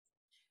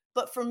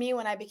But for me,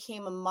 when I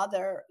became a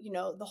mother,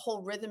 the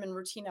whole rhythm and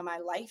routine of my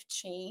life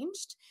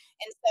changed.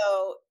 And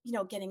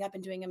so, getting up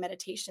and doing a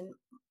meditation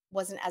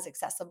wasn't as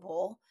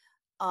accessible,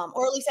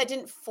 or at least I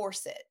didn't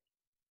force it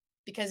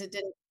because it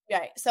didn't,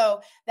 right.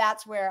 So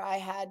that's where I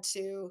had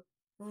to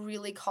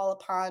really call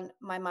upon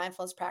my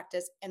mindfulness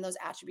practice and those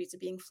attributes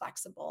of being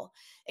flexible,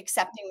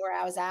 accepting where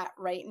I was at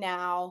right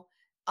now,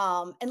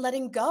 and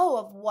letting go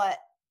of what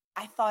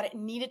I thought it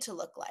needed to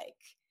look like.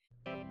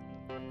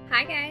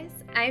 Hi guys,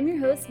 I'm your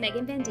host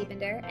Megan Van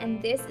Diepender, and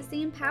this is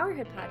the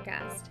Empowerhood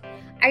podcast.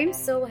 I am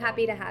so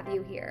happy to have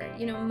you here.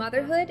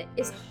 Motherhood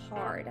is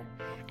hard,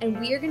 and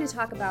we are going to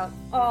talk about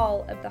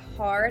all of the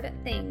hard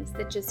things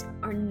that just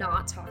are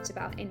not talked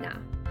about enough.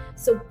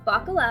 So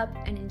buckle up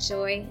and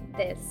enjoy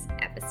this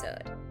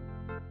episode.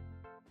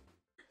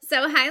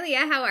 So hi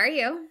Leah, how are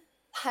you?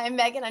 Hi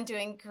Megan, I'm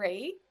doing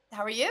great.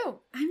 How are you?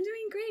 I'm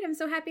doing great. I'm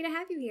so happy to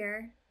have you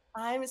here.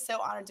 I'm so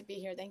honored to be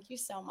here. Thank you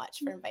so much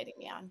for inviting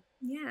me on.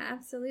 Yeah,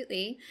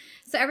 absolutely.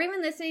 So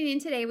everyone listening in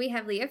today, we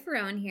have Leah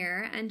Ferone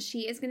here, and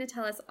she is going to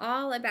tell us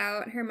all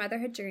about her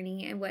motherhood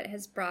journey and what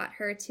has brought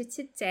her to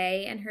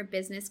today and her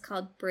business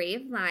called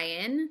Brave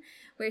Lion,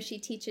 where she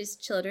teaches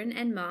children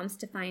and moms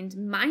to find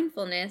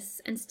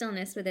mindfulness and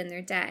stillness within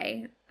their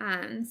day.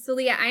 So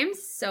Leah, I'm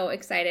so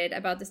excited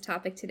about this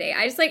topic today.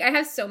 I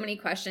have so many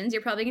questions.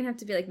 You're probably going to have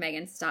to be like,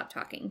 Megan, stop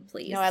talking,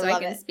 please, No, I so love I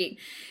can it. speak.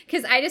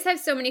 Because I just have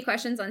so many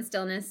questions on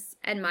stillness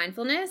and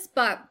mindfulness,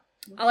 but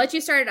I'll let you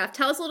start it off.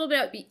 Tell us a little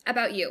bit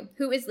about you.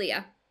 Who is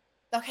Leah?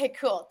 Okay,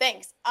 cool.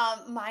 Thanks.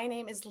 My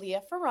name is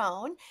Leah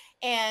Ferone,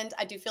 and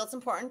I do feel it's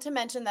important to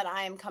mention that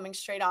I am coming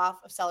straight off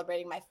of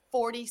celebrating my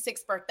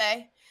 46th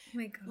birthday, Oh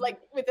my God. like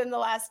within the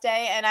last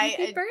day. And Happy I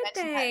mentioned that.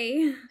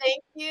 birthday.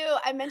 Thank you.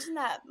 I mentioned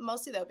that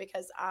mostly though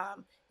because I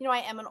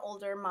am an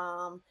older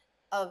mom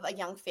of a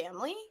young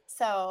family,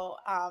 so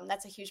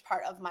that's a huge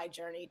part of my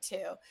journey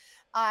too.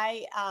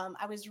 I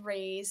was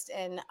raised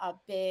in a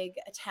big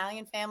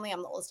Italian family.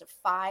 I'm the oldest of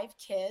 5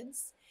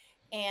 kids,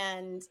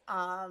 and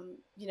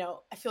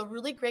I feel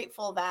really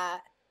grateful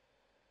that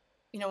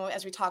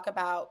as we talk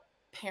about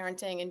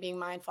parenting and being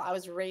mindful, I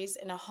was raised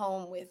in a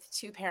home with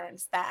 2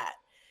 parents that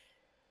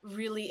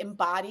really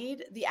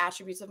embodied the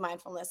attributes of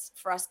mindfulness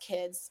for us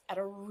kids at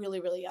a really,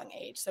 really young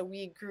age. So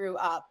we grew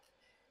up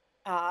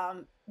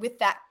with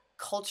that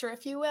culture,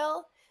 if you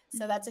will.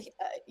 So that's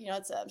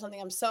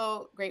something I'm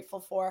so grateful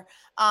for.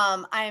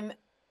 I'm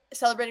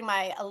celebrating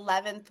my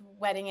 11th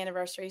wedding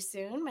anniversary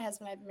soon. My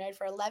husband and I have been married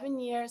for 11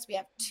 years. We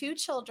have 2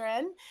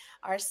 children.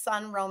 Our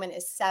son Roman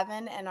is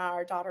 7, and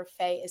our daughter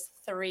Faye is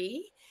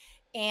 3.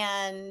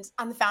 And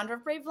I'm the founder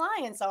of Brave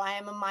Lion. So I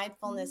am a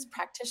mindfulness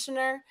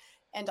practitioner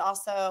and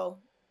also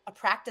a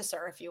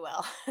practicer, if you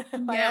will,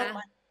 my own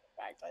mindfulness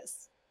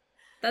practice.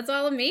 That's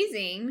all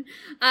amazing.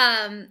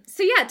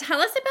 So yeah,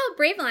 tell us about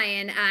Brave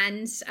Lion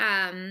and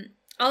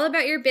all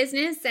about your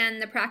business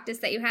and the practice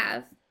that you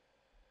have.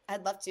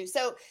 I'd love to.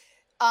 So,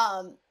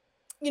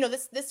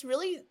 this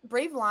really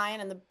Brave Lion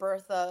and the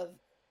birth of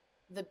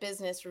the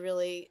business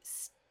really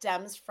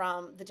stems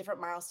from the different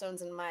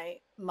milestones in my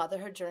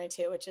motherhood journey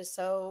too, which is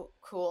so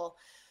cool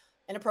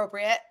and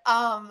appropriate.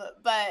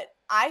 But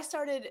I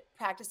started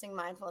practicing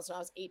mindfulness when I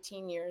was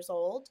 18 years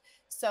old.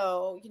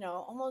 So,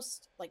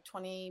 almost like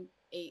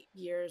 28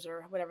 years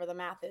or whatever the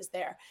math is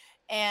there.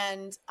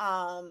 And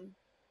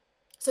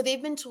so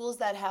they've been tools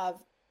that have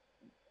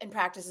and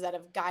practices that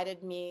have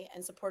guided me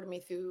and supported me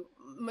through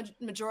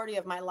majority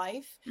of my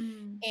life.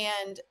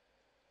 And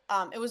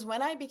it was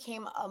when I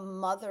became a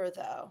mother,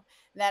 though,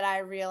 that I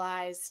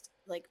realized,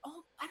 like,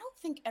 oh, I don't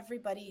think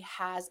everybody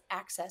has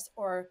access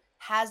or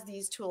has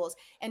these tools.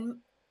 And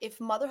if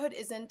motherhood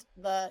isn't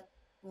the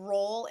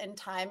role and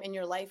time in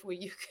your life where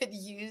you could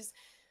use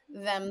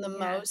them the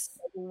most,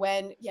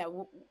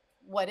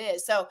 what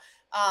is? So,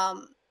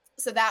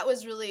 so that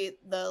was really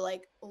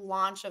the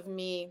launch of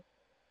me,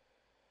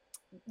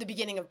 the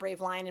beginning of Brave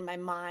Lion in my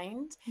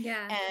mind.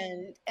 Yeah.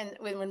 And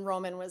when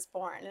Roman was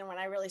born, and when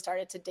I really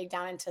started to dig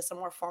down into some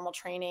more formal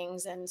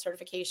trainings and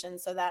certifications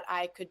so that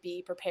I could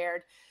be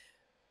prepared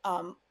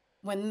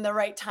when the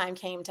right time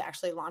came to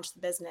actually launch the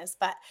business.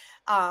 But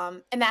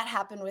and that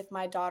happened with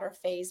my daughter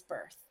Faye's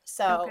birth.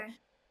 So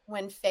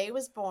when Faye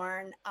was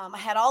born, I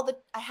had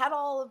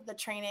all of the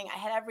training, I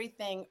had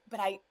everything, but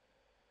I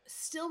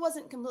still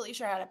wasn't completely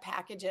sure how to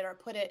package it or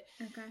put it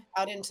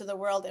out into the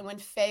world. And when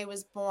Faye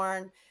was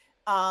born,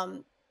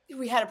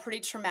 we had a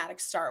pretty traumatic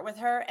start with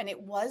her. And it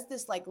was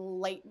this like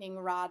lightning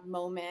rod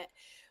moment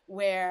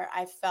where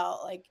I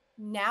felt like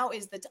now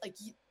is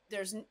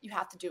you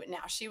have to do it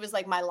now. She was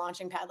like my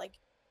launching pad, like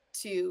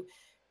to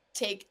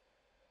take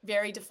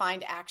very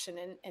defined action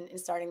in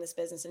starting this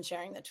business and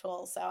sharing the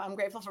tools. So I'm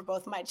grateful for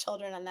both my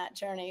children on that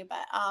journey.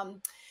 But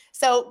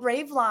so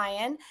Brave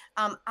Lion,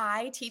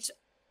 I teach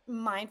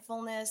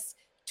mindfulness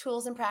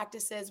tools and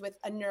practices with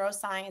a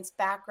neuroscience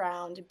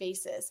background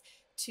basis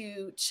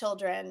to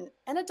children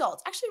and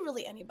adults, actually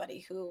really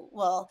anybody who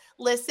will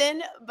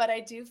listen, but I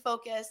do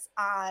focus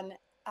on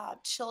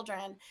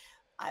children.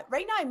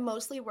 Right now I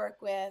mostly work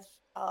with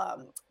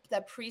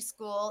the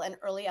preschool and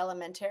early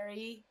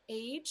elementary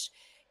age.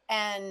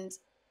 And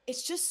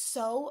it's just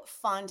so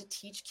fun to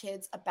teach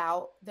kids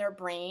about their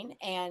brain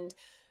and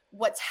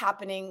what's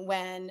happening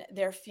when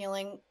they're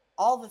feeling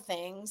all the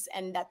things,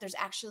 and that there's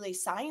actually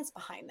science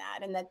behind that,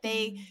 and that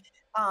they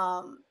Mhm.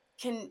 um,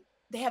 can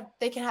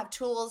they can have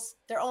tools,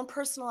 their own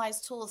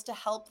personalized tools to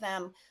help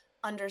them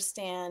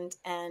understand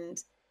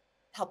and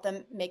help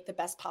them make the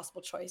best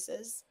possible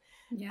choices.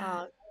 Yeah.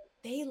 Uh,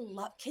 they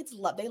love kids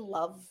love they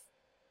love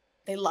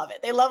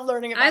it. They love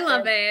learning I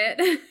about their love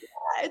it.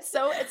 it's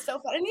so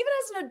fun. And even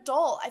as an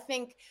adult, I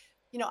think,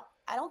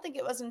 I don't think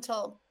it was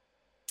until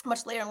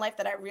much later in life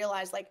that I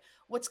realized like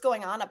what's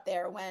going on up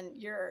there when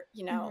you're,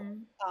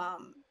 Mhm.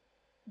 um,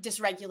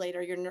 dysregulate,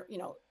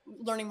 or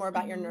learning more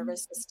about your Mhm.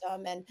 nervous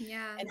system,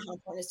 Yeah. and how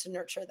important it is to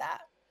nurture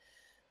that.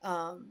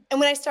 And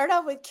when I start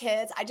out with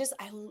kids,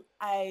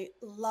 I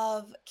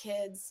love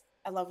kids.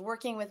 I love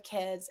working with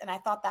kids, and I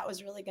thought that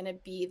was really going to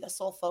be the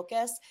sole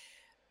focus.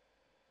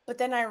 But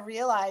then I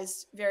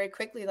realized very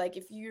quickly, like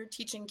if you're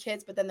teaching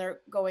kids, but then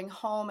they're going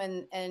home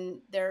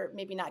and they're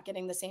maybe not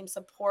getting the same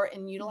support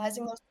and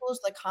utilizing Mhm. those tools,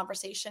 the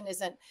conversation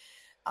isn't,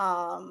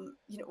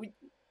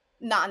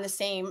 not in the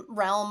same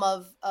realm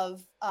of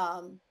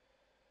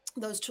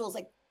those tools.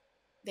 Like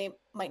they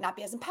might not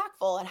be as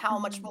impactful, and how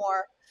much Mhm.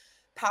 more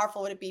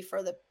powerful would it be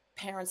for the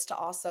parents to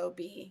also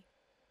be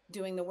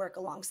doing the work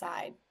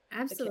alongside the kid?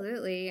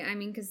 Absolutely. I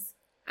mean, because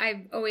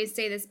I always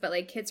say this, but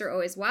like kids are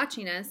always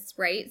watching us,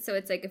 right? So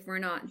it's like if we're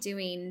not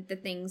doing the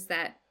things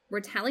that we're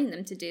telling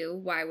them to do,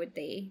 why would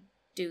they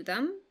do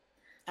them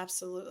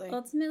Absolutely. Uh,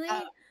 ultimately?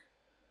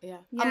 yeah.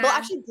 Yeah.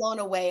 Actually blown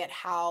away at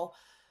how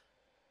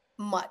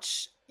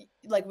much,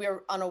 like, we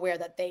were unaware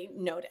that they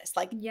noticed.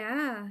 Like,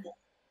 Yeah.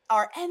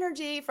 our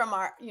energy from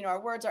our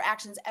words, our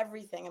actions,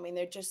 everything. I mean,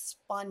 they're just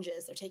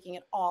sponges. They're taking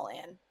it all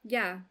in.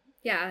 Yeah.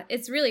 Yeah.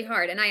 It's really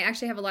hard. And I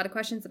actually have a lot of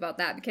questions about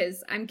that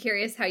because I'm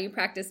curious how you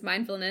practice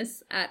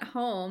mindfulness at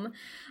home.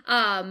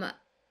 Um,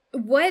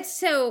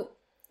 so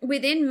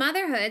within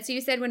motherhood, so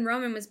you said when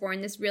Roman was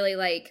born, this really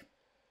like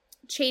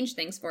changed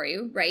things for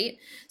you, right?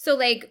 So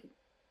like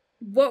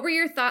what were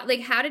your thoughts?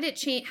 Like, how did it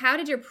change? How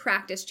did your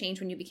practice change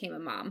when you became a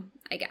mom?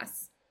 I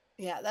guess.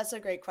 Yeah, that's a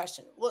great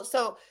question. Well,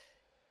 so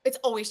it's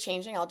always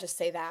changing. I'll just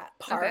say that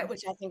part, Okay.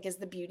 which I think is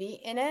the beauty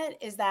in it,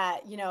 is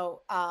that,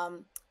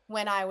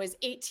 when I was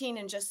 18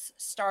 and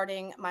just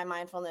starting my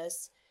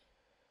mindfulness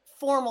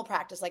formal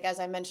practice, like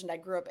as I mentioned, I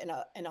grew up in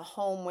a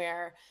home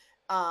where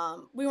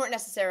we weren't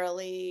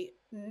necessarily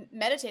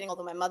meditating,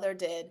 although my mother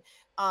did.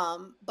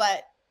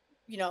 But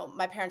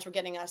my parents were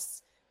getting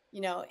us,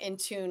 in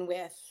tune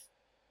with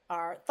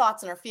our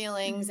thoughts and our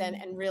feelings, and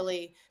Mm-hmm.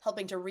 really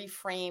helping to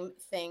reframe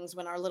things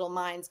when our little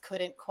minds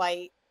couldn't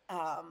quite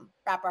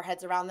wrap our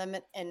heads around them.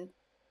 And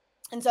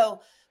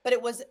so, but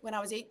it was when I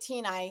was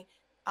 18,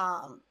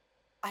 um,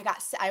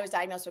 I was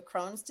diagnosed with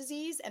Crohn's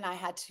disease, and I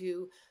had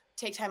to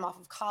take time off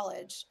of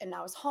college, and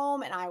I was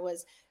home, and I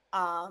was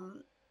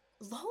um,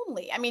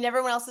 lonely. I mean,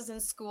 everyone else is in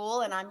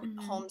school, and I'm Mm-hmm.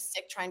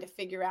 homesick trying to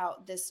figure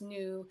out this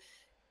new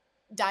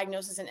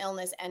diagnosis and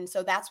illness. And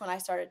so that's when I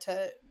started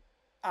to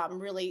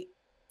really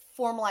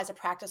formalize a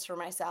practice for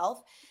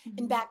myself. And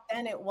Mm-hmm. back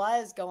then it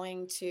was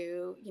going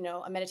to,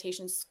 a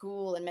meditation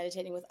school and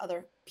meditating with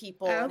other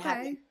people and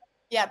having, Okay.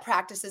 yeah,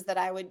 practices that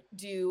I would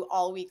do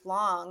all week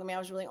long. I mean, I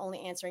was really only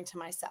answering to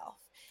myself.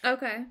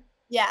 Okay.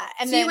 Yeah.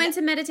 And So you then, went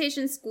to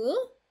meditation school?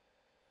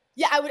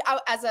 yeah,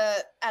 as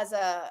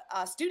a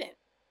student.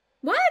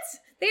 What?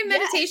 They have Yeah.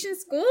 meditation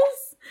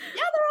schools?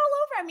 Yeah, they're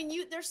all over. I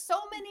mean, there's so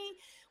many.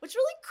 What's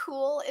really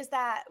cool is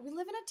that we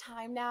live in a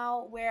time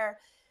now where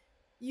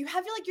you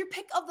have your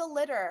pick of the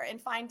litter in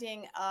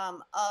finding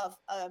of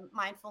a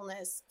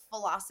mindfulness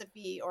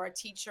philosophy, or a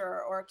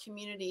teacher, or a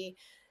community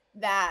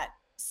that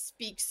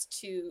speaks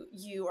to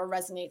you or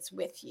resonates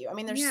with you. I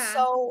mean, there's Yeah.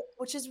 so,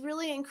 which is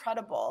really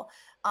incredible.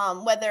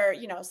 Whether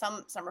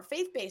some are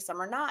faith based, some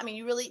are not. I mean,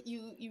 you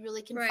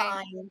really can Right.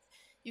 find,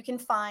 you can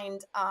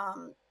find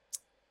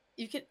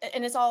you can,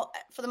 and it's all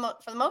for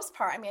the most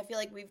part. I mean, I feel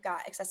like we've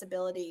got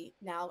accessibility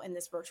now in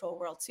this virtual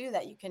world too,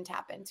 that you can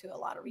tap into a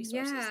lot of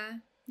resources. Yeah.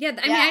 Yeah,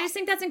 I mean, Yeah. I just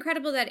think that's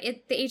incredible that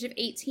at the age of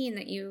 18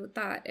 that you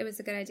thought it was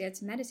a good idea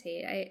to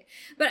meditate.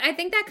 But I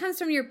think that comes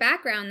from your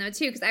background though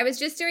too, because I was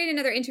just doing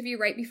another interview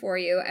right before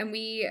you, and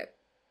we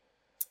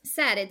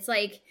said it's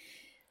like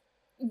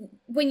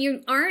when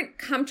you aren't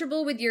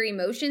comfortable with your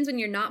emotions, when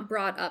you're not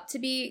brought up to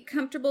be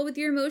comfortable with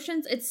your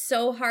emotions, it's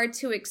so hard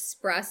to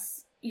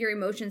express your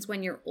emotions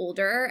when you're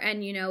older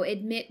and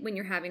admit when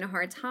you're having a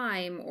hard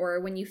time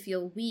or when you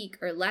feel weak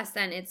or less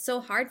than. It's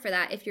so hard for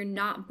that if you're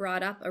not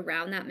brought up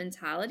around that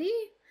mentality.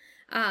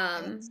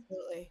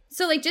 Absolutely.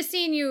 So like just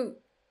seeing you,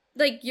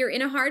 like you're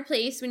in a hard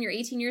place when you're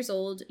 18 years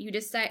old, you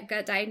just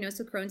got diagnosed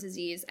with Crohn's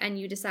disease and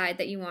you decide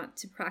that you want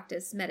to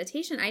practice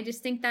meditation. I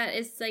just think that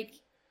is like,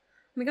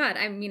 oh my God,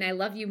 I mean, I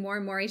love you more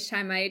and more each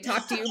time I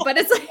talk to you, but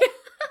it's like,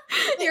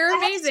 you're I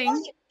have to tell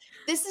amazing. you,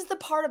 this is the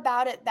part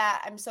about it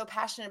that I'm so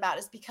passionate about,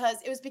 is because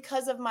it was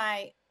because of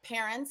my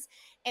parents.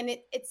 And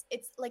it's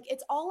like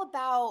it's all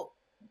about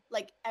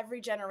like every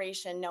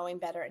generation knowing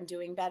better and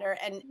doing better.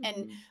 And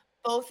Mhm.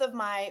 both of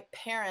my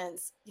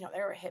parents, they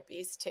were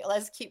hippies too.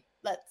 Let's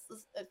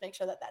make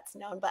sure that that's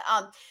known.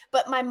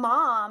 But my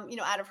mom,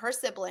 out of her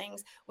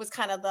siblings was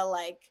kind of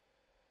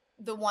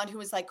the one who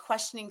was like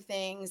questioning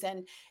things,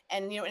 and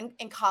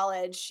in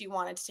college she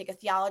wanted to take a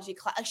theology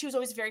class. Like, she was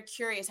always very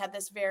curious, had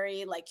this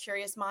very like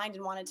curious mind,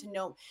 and wanted to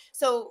know.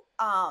 So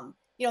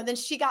then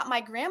she got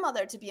my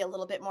grandmother to be a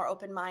little bit more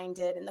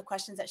open-minded, and the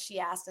questions that she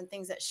asked and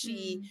things that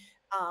she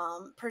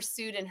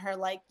pursued in her,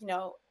 like,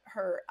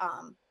 her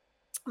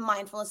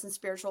mindfulness and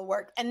spiritual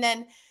work. And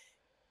then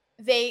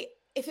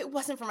if it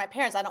wasn't for my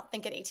parents, I don't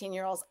think at 18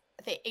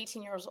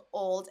 years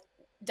old,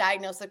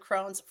 diagnosed with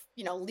Crohn's,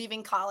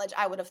 leaving college,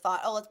 I would have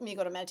thought, oh, let me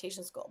go to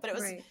meditation school. But it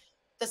was Right.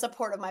 the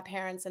support of my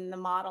parents and the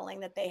modeling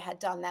that they had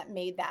done that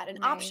made that an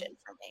Right. option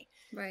for me.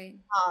 Right.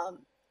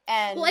 Um,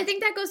 Well, I and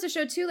think that goes to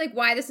show too, like,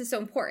 why this is so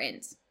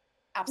important.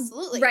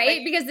 absolutely, Right?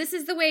 right. Because this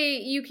is the way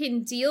you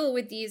can deal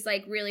with these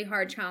like really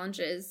hard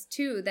challenges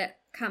too that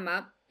come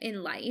up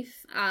in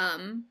life.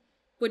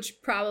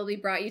 Which probably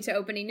brought you to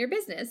opening your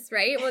business,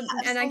 right? Well,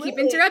 and I keep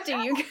Absolutely.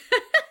 interrupting you.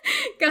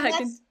 Go And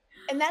ahead.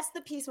 that's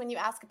the piece when you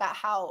ask about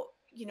how,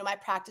 my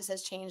practice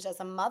has changed as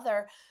a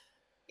mother.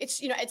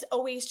 It's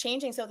always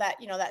changing, so that,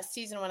 that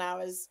season when I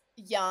was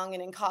young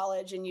and in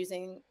college and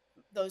using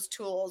those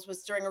tools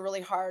was during a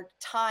really hard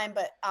time.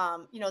 But,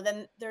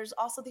 then there's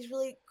also these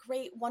really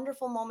great,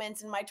 wonderful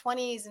moments in my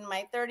 20s and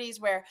my 30s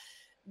where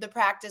the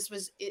practice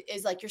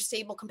is like your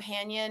stable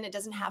companion. It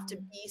doesn't have to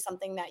be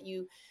something that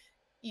you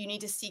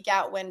need to seek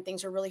out when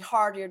things are really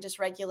hard or you're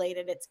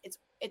dysregulated.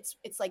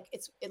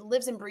 It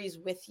lives and breathes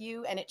with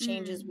you, and it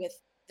changes Mm.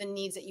 with the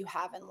needs that you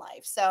have in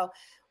life. So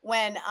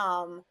when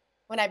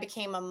I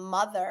became a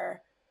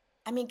mother,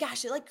 I mean,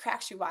 gosh, it like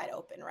cracks you wide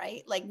open,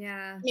 right? Like,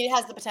 Yeah. I mean, it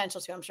has the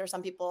potential to. I'm sure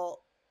some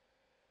people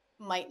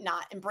might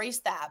not embrace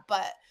that,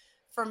 but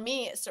for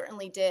me, it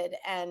certainly did.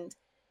 And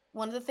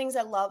one of the things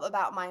I love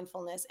about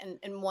mindfulness,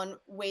 and one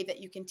way that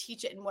you can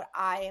teach it, and what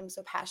I am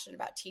so passionate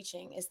about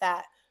teaching, is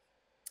that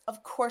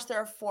of course there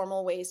are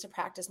formal ways to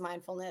practice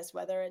mindfulness,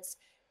 whether it's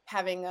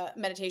having a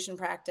meditation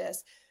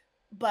practice,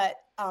 but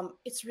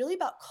it's really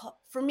about,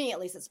 for me at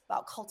least, it's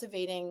about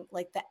cultivating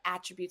like the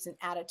attributes and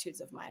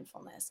attitudes of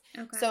mindfulness.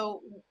 Okay.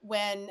 So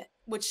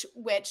which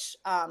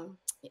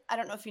I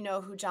don't know if you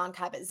know who John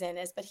Kabat-Zinn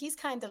is, but he's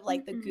kind of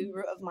like the Mm-mm.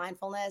 guru of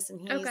mindfulness,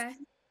 and Okay.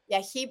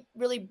 he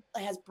really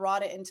has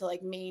brought it into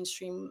like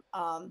mainstream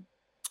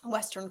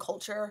Western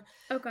culture.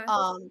 Okay.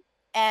 um,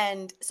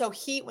 and so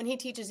when he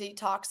teaches, he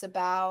talks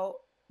about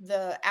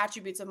the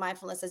attributes of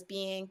mindfulness as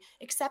being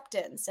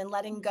acceptance and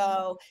letting Mm-hmm.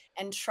 go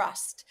and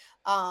trust,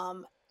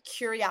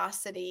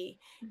 curiosity,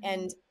 Mm-hmm.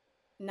 and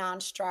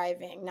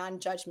non-striving,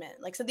 non-judgment.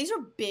 Like, so these are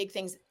big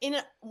things in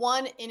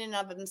and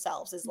of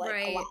themselves, is like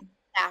a lot Right. to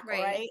tackle,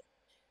 Right. right?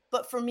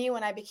 But for me,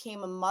 when I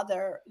became a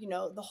mother,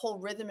 the whole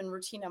rhythm and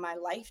routine of my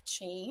life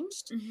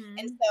changed. And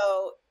Mm-hmm.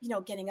 so,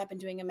 getting up and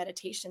doing a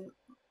meditation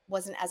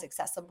wasn't as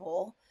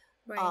accessible.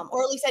 Right.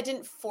 Or at least I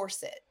didn't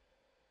force it,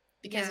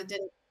 because Yeah. it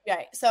didn't.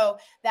 Right. So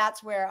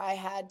that's where I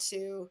had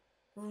to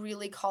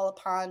really call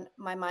upon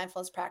my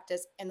mindfulness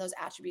practice and those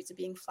attributes of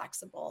being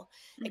flexible,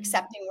 Mm-hmm.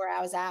 accepting where I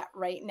was at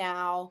right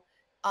now,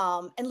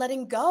 and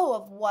letting go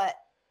of what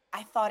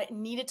I thought it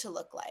needed to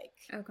look like.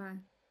 Okay.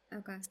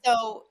 Okay.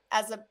 So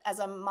as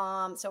a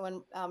mom, so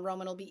when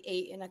Roman will be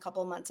 8 in a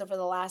couple of months, over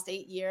the last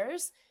 8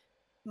 years,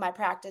 my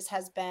practice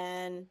has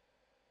been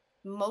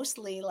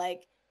mostly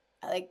like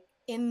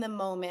in the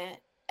moment,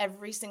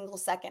 every single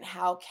second.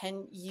 How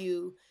can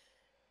you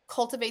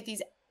cultivate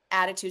these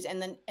attitudes,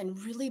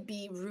 and really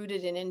be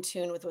rooted and in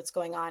tune with what's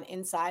going on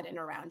inside and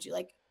around you,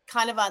 like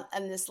kind of on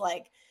this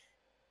like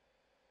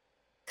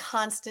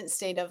constant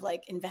state of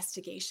like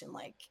investigation,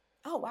 like,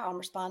 oh wow, I'm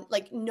responding,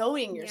 like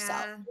knowing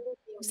yourself, Yeah. really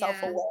being Yeah.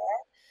 self-aware,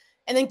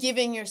 and then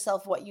giving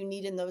yourself what you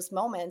need in those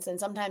moments. And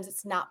sometimes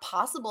it's not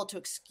possible to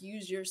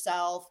excuse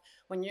yourself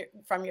when you're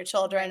from your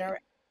children, Right. or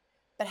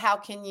but how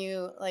can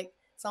you, like,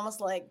 it's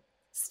almost like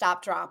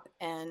stop, drop,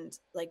 and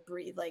like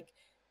breathe, like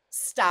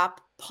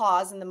stop,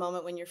 pause in the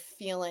moment when you're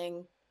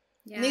feeling,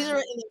 and these Yeah. are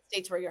in the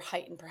states where you're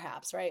heightened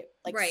perhaps, right?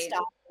 Like Right.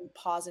 stop and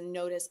pause and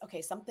notice,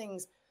 okay,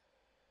 something's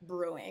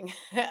brewing,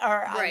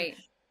 or Right.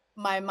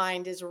 my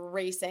mind is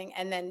racing.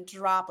 And then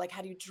drop, like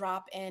how do you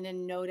drop in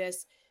and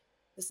notice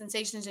the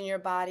sensations in your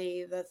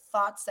body, the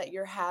thoughts that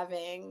you're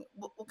having,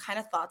 what kind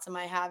of thoughts am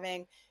I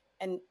having,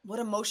 and what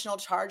emotional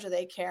charge are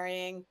they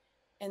carrying,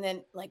 and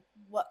then like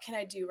what can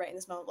I do right in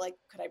this moment, like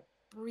could I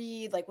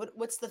breathe, like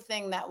what's the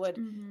thing that would,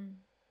 Mm-hmm.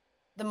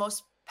 the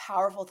most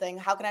powerful thing,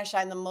 how can I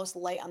shine the most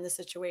light on this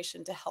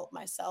situation to help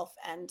myself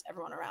and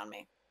everyone around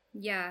me.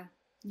 Yeah.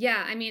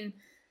 Yeah. I mean,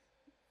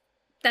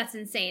 that's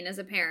insane as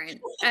a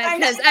parent. I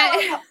know, Because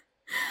I know.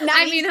 Not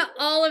I mean, easy.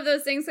 all of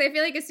those things. So I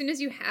feel like as soon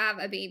as you have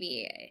a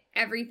baby,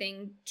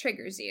 everything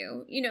triggers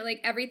you.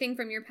 Like everything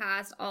from your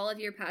past, all of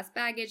your past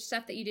baggage,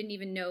 stuff that you didn't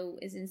even know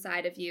is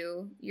inside of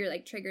you. You're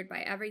like triggered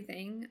by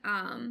everything.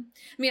 I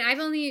mean,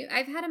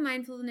 I've had a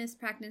mindfulness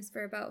practice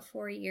for about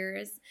 4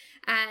 years,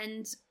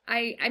 and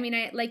I mean,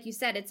 I like you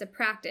said, it's a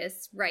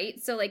practice,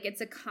 right? So like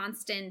it's a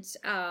constant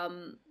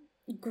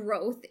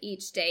growth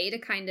each day to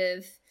kind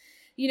of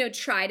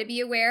try to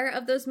be aware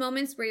of those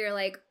moments where you're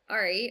like, all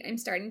right, I'm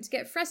starting to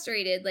get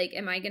frustrated. Like,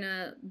 am I going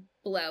to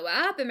blow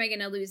up? Am I going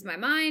to lose my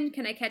mind?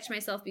 Can I catch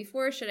myself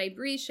before? Should I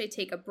breathe? Should I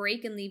take a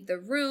break and leave the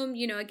room?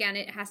 Again,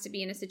 it has to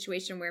be in a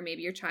situation where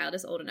maybe your child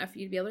is old enough for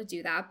you to be able to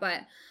do that.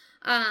 But,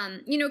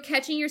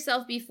 catching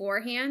yourself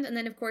beforehand. And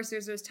then, of course,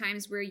 there's those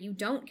times where you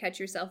don't catch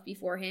yourself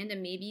beforehand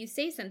and maybe you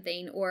say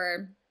something,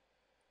 or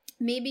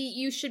maybe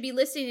you should be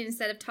listening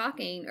instead of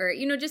talking, or,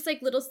 just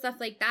like little stuff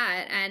like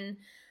that. And,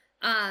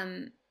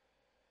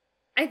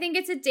 I think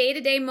it's a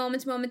day-to-day,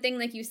 moment-to-moment thing,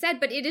 like you said,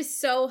 but it is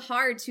so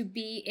hard to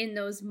be in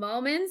those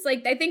moments.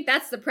 Like, I think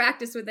that's the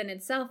practice within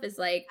itself, is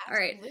like, all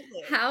right,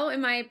 Absolutely. how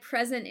am I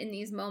present in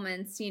these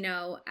moments,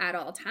 at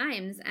all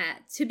times,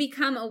 to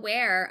become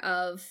aware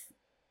of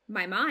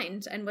my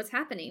mind and what's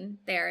happening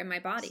there in my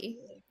body.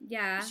 Absolutely.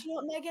 Yeah.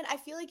 But Megan, I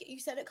feel like you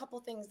said a couple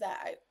things that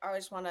I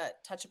always want to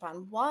touch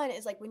upon. One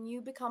is like, when you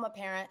become a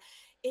parent,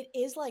 it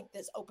is like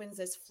this opens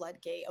this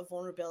floodgate of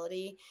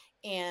vulnerability,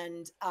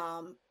 and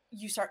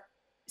you start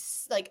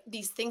like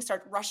these things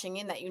start rushing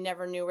in that you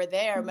never knew were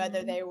there, Mm-hmm.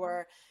 whether they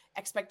were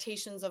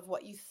expectations of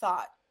what you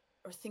thought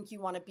or think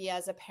you want to be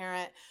as a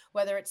parent,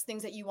 whether it's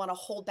things that you want to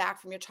hold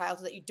back from your child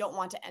so that you don't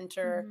want to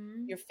enter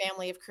Mm-hmm. your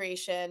family of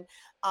creation.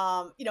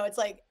 It's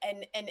like,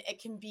 and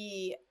it can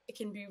be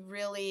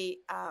really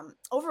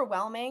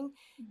overwhelming.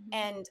 Mm-hmm.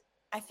 And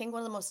I think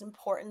one of the most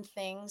important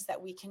things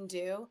that we can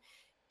do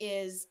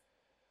is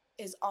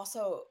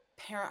also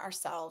parent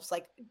ourselves,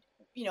 like,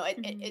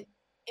 Mm-hmm. it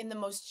in the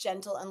most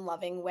gentle and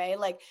loving way.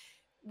 Like,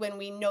 when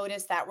we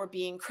notice that we're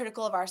being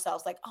critical of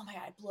ourselves, like, oh my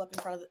God, I blew up in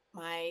front of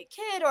my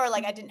kid, or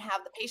like I didn't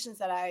have the patience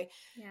that I,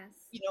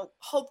 Yes.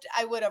 hoped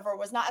I would have, or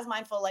was not as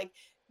mindful. Like,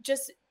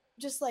 just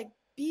like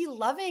be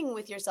loving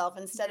with yourself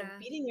instead of Yeah.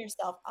 beating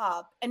yourself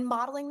up, and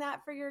modeling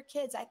that for your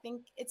kids. I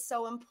think it's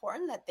so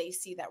important that they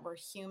see that we're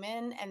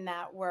human, and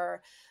that we're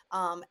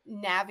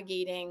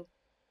navigating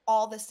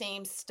all the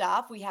same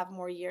stuff. We have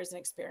more years and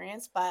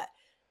experience, but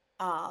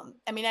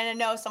I mean, and I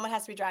know someone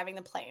has to be driving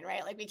the plane,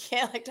 right? Like, we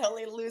can't like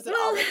totally lose it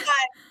all Well, the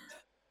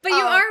but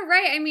you time. are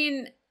right. I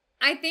mean,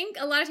 I think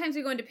a lot of times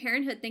we go into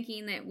parenthood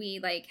thinking that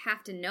we like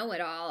have to know it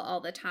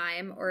all the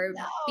time, or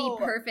be No,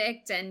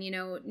 perfect and,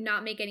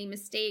 not make any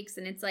mistakes.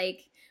 And it's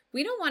like,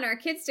 we don't want our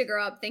kids to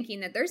grow up thinking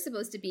that they're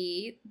supposed to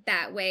be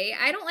that way.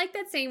 I don't like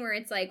that saying where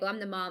it's like, well,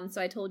 I'm the mom,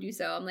 so I told you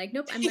so. I'm like,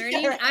 nope, I'm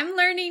learning. yeah, right. I'm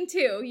learning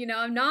too.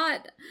 I'm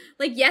not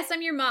like, yes,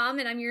 I'm your mom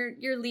and I'm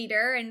your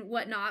leader and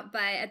whatnot.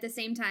 But at the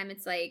same time,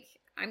 it's like,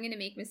 I'm going to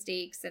make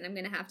mistakes and I'm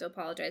going to have to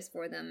apologize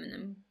for them. And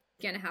I'm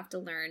going to have to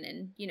learn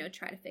and,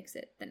 try to fix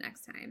it the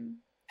next time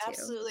too.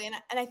 Absolutely.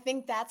 And I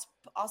think that's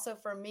also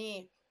for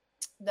me,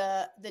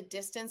 the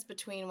distance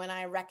between when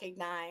I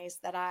recognize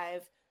that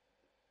I'm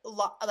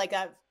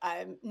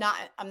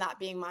not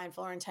being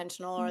mindful or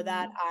intentional, or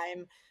that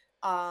Mm-hmm.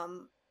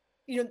 I'm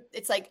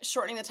it's like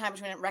shortening the time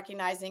between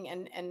recognizing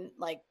and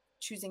like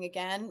choosing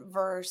again,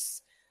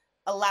 versus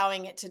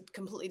allowing it to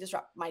completely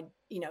disrupt my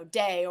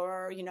day,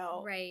 or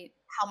Right.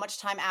 how much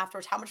time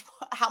afterwards,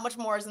 how much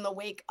more is in the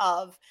wake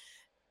of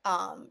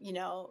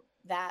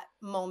that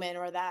moment,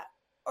 or that,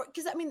 or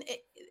because I mean,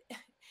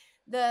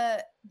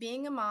 the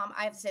being a mom,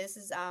 I have to say, this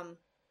is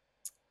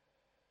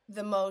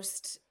the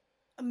most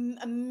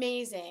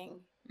amazing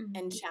and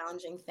Mm-hmm.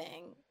 challenging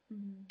thing.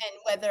 Mm-hmm. And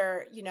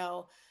whether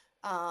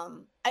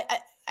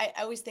I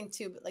always think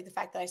too, like the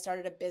fact that I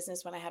started a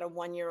business when I had a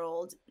 1-year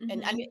old, and I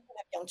Mm-hmm. mean, I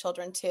have young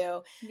children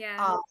too.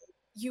 Yeah. um,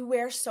 you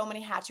wear so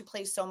many hats, you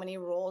play so many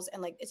roles,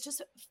 and like it's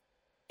just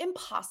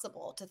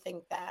impossible to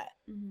think that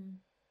Mm-hmm.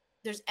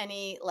 there's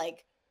any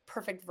like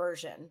perfect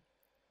version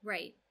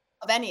Right.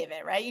 of any of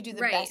it, right? You do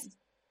the Right. best,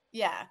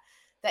 yeah,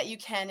 that you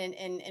can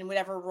in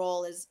whatever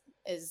role is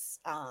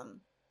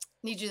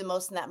needs you the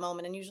most in that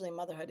moment, and usually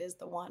motherhood is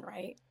the one,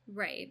 right?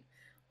 Right.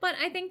 But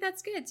I think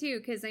that's good too,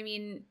 because I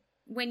mean,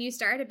 when you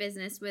start a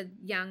business with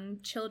young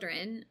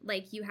children,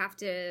 like you have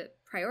to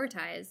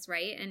prioritize,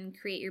 right? And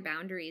create your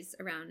boundaries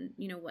around,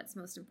 what's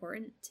most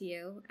important to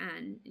you.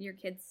 And your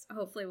kids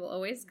hopefully will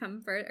always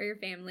come first, or your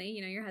family,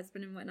 your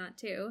husband and whatnot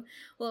too,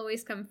 will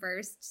always come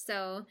first.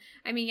 So,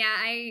 I mean, yeah,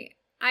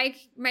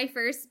 my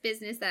first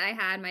business that I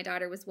had, my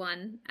daughter was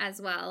one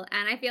as well.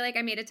 And I feel like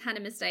I made a ton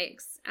of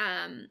mistakes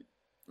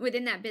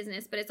within that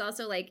business, but it's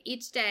also like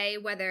each day,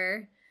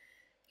 whether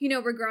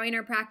we're growing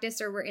our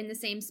practice or we're in the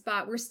same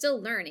spot, we're still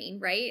learning,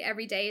 right?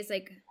 Every day is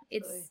like,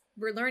 Absolutely.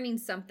 we're learning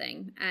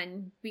something,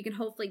 and we can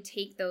hopefully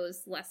take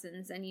those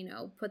lessons and,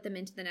 put them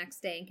into the next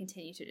day and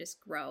continue to just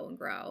grow and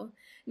grow.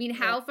 I mean, Yeah.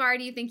 how far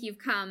do you think you've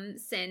come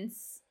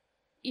since,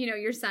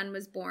 your son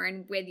was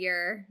born with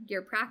your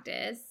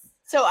practice?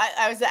 So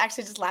I was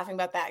actually just laughing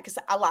about that, because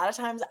a lot of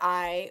times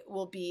I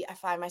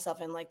find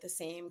myself in like the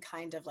same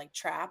kind of like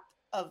trap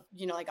of,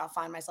 like I'll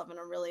find myself in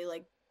a really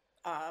like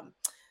um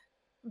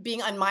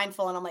being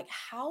unmindful, and I'm like,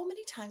 how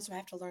many times do I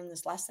have to learn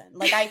this lesson?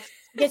 Like, I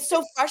get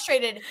so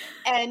frustrated,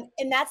 and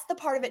that's the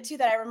part of it too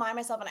that I remind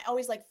myself, and I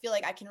always like feel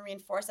like I can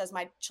reinforce as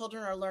my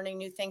children are learning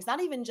new things,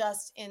 not even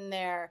just in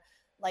their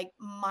like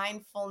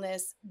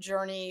mindfulness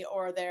journey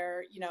or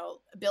their,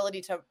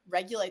 ability to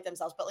regulate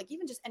themselves, but like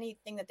even just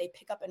anything that they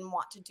pick up and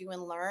want to do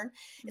and learn,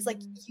 it's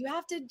like Mm-hmm. you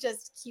have to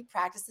just keep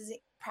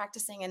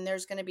practicing, and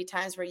there's going to be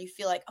times where you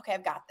feel like, okay,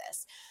 I've got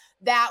this.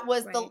 Right. That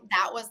was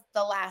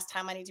the last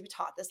time I need to be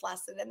taught this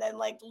lesson. And then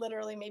like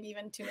literally maybe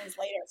even 2 minutes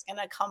later, it's going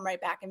to come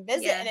right back and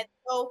visit. Yeah. And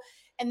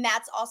and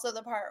that's also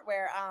the part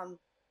where,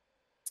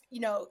 you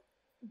know,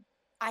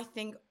 I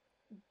think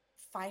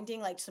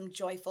finding like some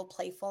joyful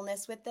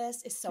playfulness with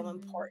this is so Mm-hmm.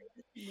 important,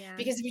 Yeah.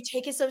 because if you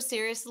take it so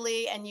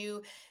seriously and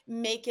you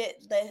make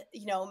it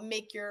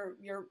make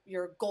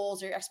your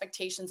goals or your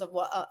expectations of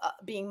what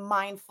being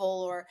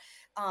mindful or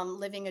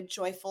living a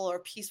joyful or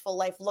peaceful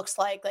life looks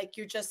like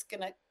you're just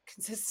gonna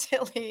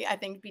consistently, I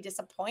think, be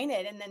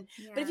disappointed. And then,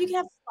 but if you Yeah. can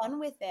have fun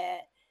with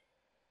it,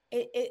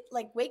 it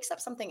like wakes up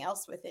something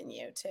else within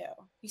you too.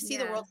 You see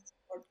the Yeah. world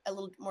a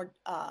little more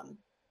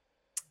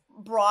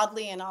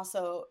broadly, and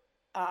also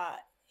uh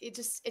it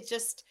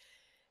just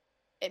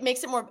it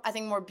makes it more, I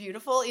think, more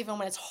beautiful even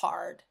when it's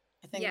hard,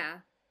 I think, Yeah.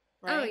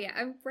 Oh right? yeah,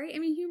 I'm right. I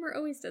mean, humor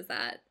always does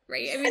that,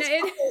 right? I mean, It's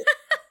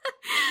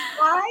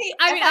funny.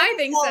 I find I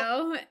think myself,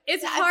 so.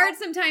 It's yeah, I find hard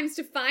sometimes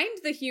to find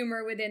the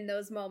humor within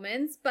those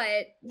moments,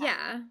 but yeah.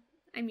 yeah.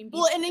 I mean,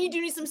 Well, and then you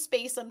do need some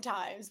space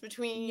sometimes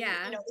between,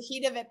 yeah. the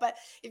heat of it, but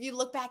if you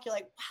look back, you're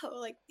like, wow,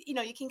 like, you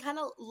can kind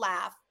of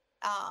laugh,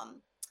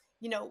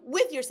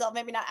 with yourself,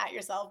 maybe not at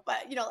yourself,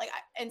 but, like,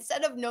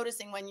 instead of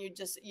noticing when you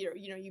just,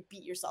 you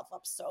beat yourself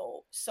up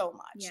so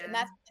much. And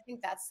Yeah. I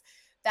think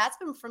that's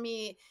been for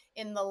me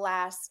in the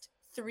last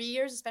 3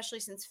 years, especially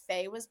since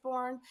Faye was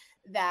born,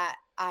 that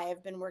I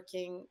have been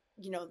working,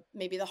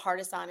 maybe the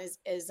hardest on is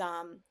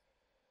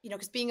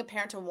because being a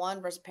parent to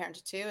one versus a parent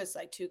to two is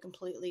like two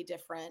completely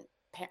different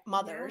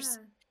mothers.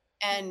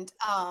 Yeah. Yeah. And,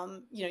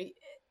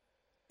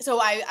 so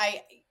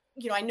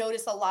I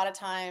notice a lot of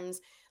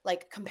times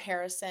like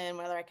comparison,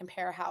 whether I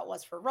compare how it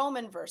was for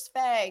Roman versus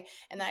Faye,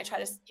 and then I try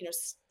to, Mm-hmm.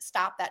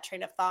 stop that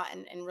train of thought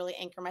and really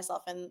anchor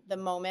myself in the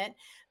moment.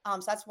 So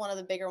that's one of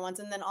the bigger ones.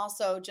 And then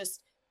also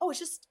just, oh,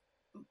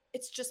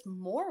 it's just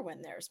more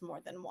when there's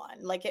more than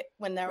one. Like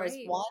when there was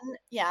Right. one,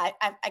 yeah,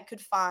 I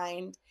could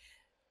find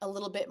a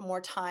little bit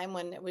more time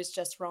when it was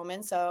just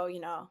Roman. So,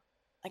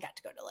 I got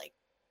to go to like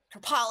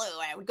Kripalu,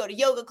 I would go to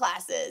yoga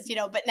classes,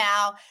 but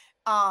now,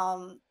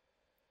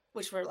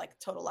 which were like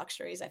total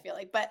luxuries, I feel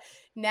like. But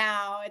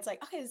now it's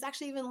like, okay, there's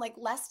actually even like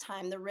less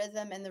time. The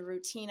rhythm and the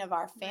routine of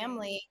our Right.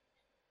 family,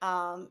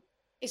 um,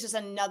 it's just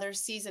another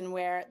season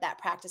where that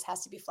practice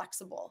has to be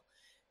flexible.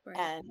 Right.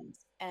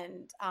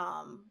 And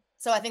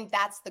so I think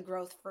that's the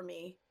growth for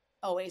me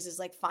always, is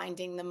like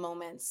finding the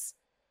moments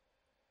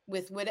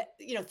with what,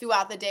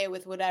 throughout the day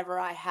with whatever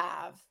I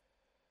have.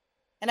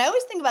 And I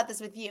always think about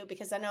this with you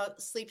because I know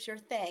sleep's your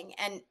thing.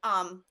 And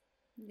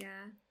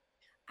Yeah.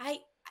 I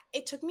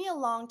it took me a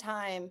long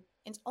time,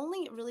 and it's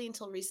only really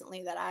until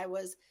recently that I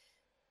was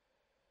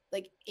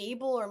like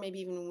able or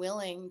maybe even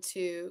willing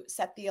to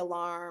set the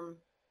alarm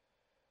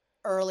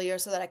earlier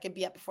so that I could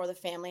be up before the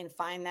family and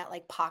find that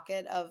like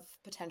pocket of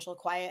potential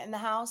quiet in the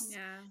house.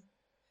 Yeah.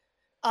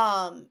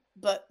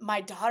 But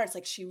my daughter, it's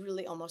like she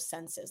really almost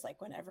senses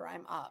like whenever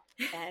I'm up,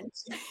 and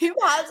she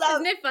pops up.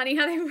 Isn't it funny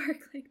how they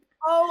work like that?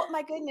 Oh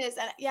my goodness.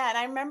 And yeah, and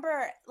I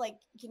remember like,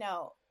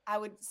 I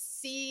would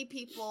see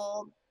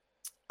people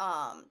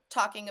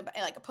talking about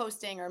like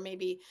posting or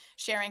maybe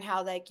sharing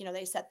how like,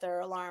 they set their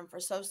alarm for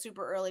so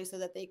super early so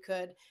that they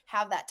could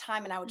have that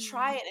time. And I would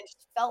try Mm-hmm. it and it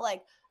just felt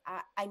like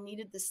I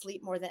needed the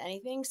sleep more than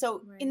anything.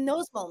 So Right. in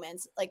those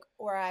moments, like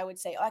where I would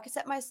say, oh, I could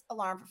set my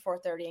alarm for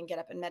 4:30 and get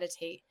up and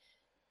meditate,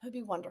 it would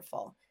be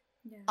wonderful.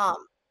 Yeah.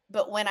 Um,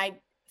 but when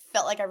I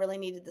felt like I really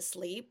needed the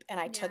sleep and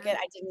I took Yeah. it,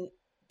 I didn't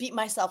beat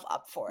myself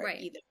up for it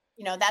Right. either.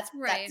 That's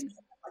Right.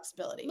 Well,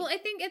 flexibility. I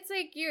think it's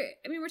like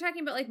I mean, we're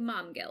talking about like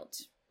mom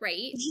guilt,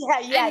 right? Yeah,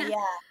 yeah, And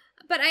yeah.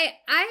 but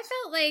I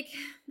felt like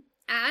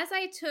as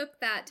I took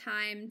that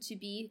time to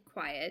be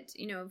quiet,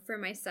 for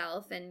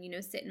myself and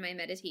sit in my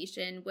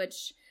meditation,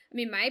 which I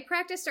mean, my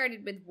practice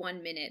started with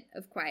 1 minute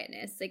of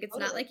quietness. Like it's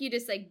not Totally. like you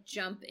just like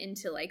jump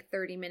into like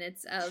 30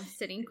 minutes of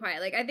sitting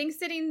quiet. Like I think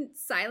sitting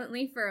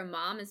silently for a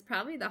mom is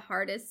probably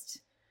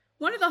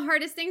one of the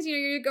hardest things.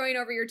 You're going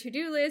over your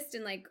to-do list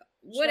and like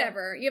Sure.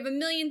 whatever. You have a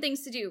million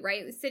things to do,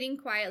 right? Sitting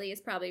quietly is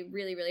probably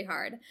really, really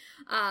hard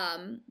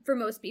for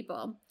most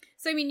people.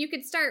 So, I mean, you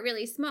could start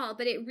really small,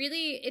 but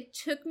it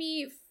took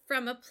me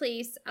from a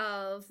place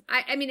of,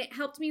 I mean, it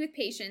helped me with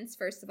patience,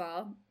 first of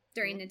all,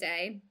 during Mhm. the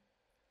day.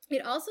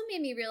 It also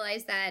made me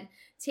realize that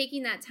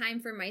taking that time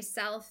for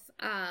myself,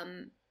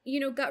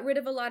 got rid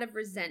of a lot of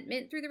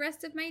resentment through the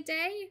rest of my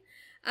day.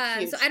 So I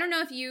Huge. don't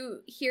know if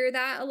you hear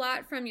that a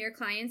lot from your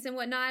clients and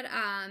whatnot.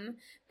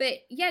 But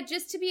yeah,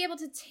 just to be able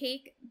to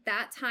take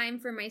that time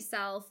for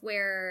myself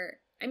where,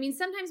 I mean,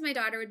 sometimes my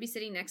daughter would be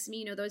sitting next to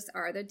me. Those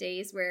are the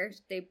days where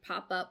they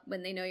pop up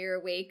when they know you're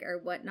awake or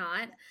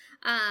whatnot.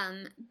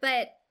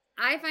 But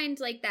I find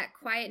like that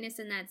quietness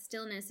and that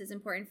stillness is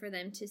important for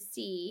them to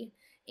see.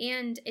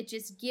 And it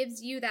just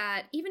gives you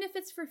that, even if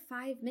it's for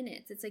 5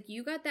 minutes, it's like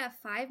you got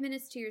that 5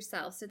 minutes to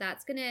yourself. So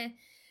that's going to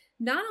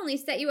not only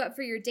set you up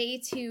for your day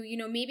to, you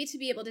know, maybe to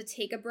be able to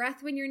take a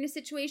breath when you're in a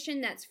situation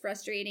that's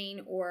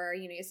frustrating, or,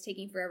 you know, it's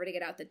taking forever to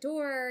get out the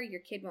door, your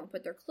kid won't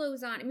put their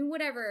clothes on. I mean,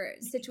 whatever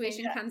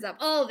situation comes up,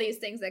 all of these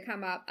things that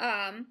come up,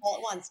 all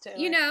at once too.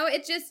 you know,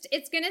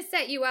 it's going to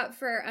set you up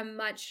for a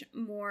much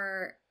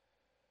more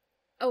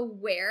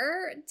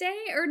aware day,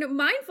 or no,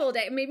 mindful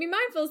day. Maybe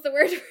mindful is the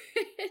word.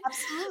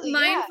 Absolutely.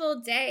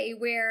 Mindful day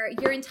where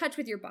you're in touch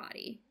with your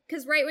body.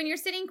 Because right when you're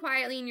sitting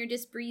quietly and you're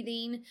just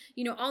breathing,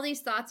 you know, all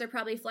these thoughts are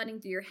probably flooding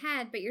through your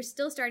head, but you're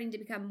still starting to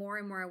become more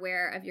and more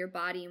aware of your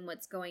body and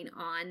what's going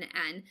on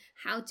and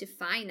how to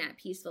find that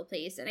peaceful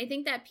place. And I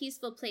think that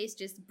peaceful place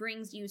just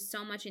brings you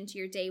so much into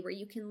your day where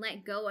you can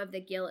let go of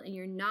the guilt and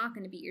you're not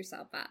going to beat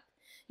yourself up.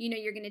 You know,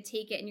 you're going to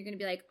take it and you're going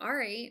to be like, all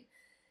right,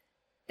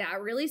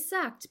 that really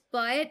sucked,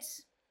 but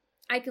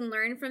I can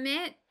learn from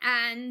it,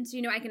 and,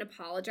 you know, I can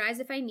apologize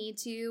if I need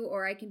to,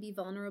 or I can be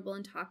vulnerable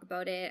and talk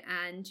about it,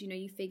 and, you know,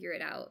 you figure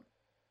it out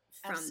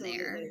from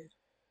there.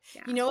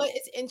 Yeah. You know what?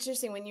 It's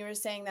interesting when you were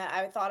saying that.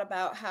 I thought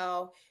about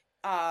how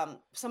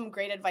some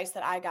great advice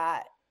that I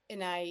got, and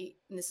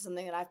this is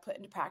something that I've put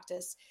into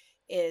practice,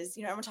 is,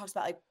 you know, everyone talks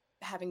about like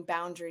having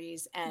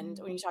boundaries, and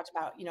when you talked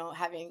about, you know,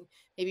 having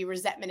maybe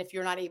resentment if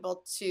you're not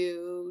able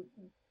to,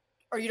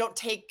 or you don't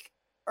take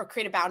or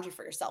create a boundary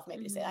for yourself,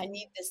 maybe to say, I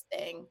need this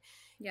thing.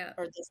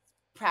 Or this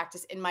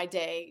practice in my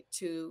day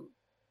to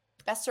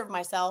best serve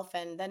myself.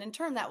 And then in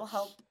turn, that will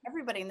help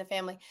everybody in the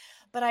family.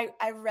 But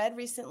I read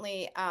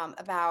recently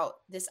about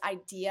this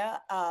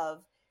idea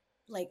of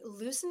like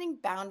loosening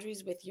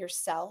boundaries with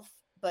yourself,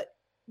 but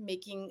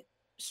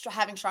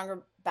having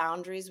stronger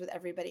boundaries with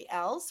everybody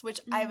else,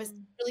 which I was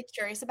really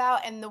curious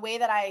about. And the way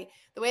that I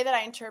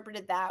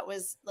interpreted that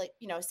was like,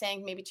 you know,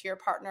 saying maybe to your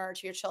partner or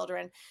to your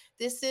children,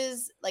 this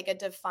is like a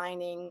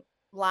defining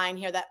line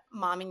here that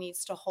mommy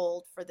needs to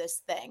hold for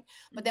this thing.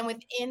 But then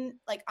within,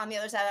 like on the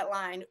other side of that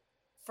line,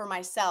 for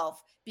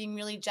myself, being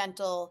really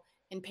gentle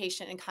and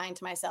patient and kind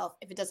to myself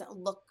if it doesn't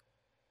look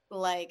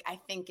like I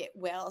think it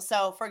will.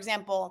 So for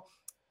example,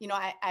 you know,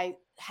 I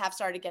have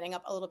started getting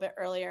up a little bit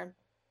earlier,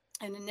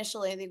 and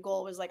initially the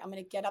goal was like, I'm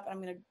going to get up and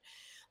I'm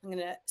going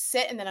to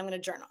sit, and then I'm going to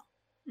journal.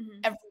 You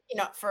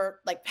know, for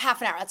like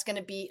half an hour. That's going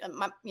to be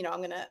you know, I'm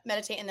going to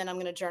meditate, and then I'm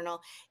going to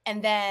journal.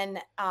 And then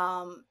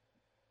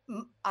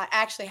I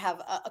actually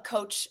have a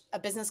coach, a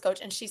business coach,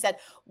 and she said,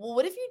 well,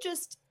 what if you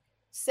just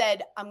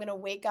said, I'm going to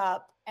wake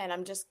up and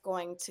I'm just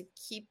going to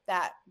keep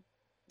that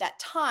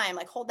time,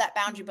 like hold that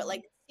boundary, but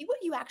like see what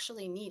you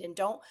actually need, and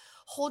don't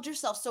hold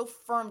yourself so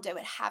firm to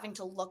it having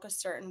to look a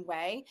certain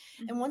way.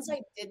 And once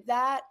I did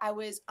that, I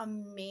was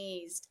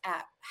amazed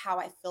at how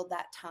I filled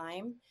that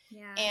time.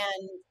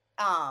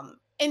 And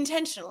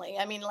intentionally,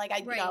 I mean, like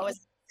you know, I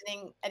was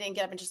sitting, I didn't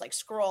get up and just like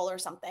scroll or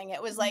something.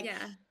 It was like,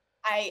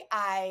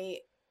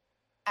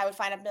 I would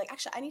find out and be like,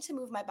 actually, I need to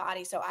move my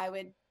body. So I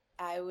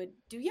would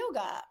do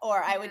yoga,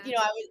 or I would, you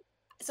know,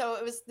 so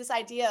it was this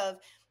idea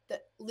of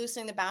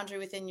loosening the boundary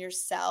within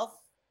yourself,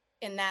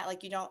 in that,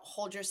 like, you don't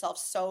hold yourself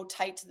so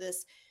tight to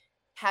this,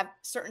 have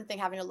certain thing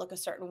having to look a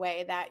certain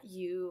way that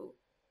you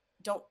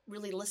don't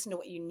really listen to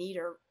what you need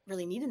or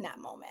really need in that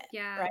moment.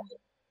 Right.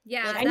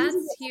 Yeah, like,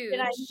 that's huge.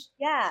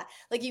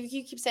 Like you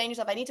keep saying to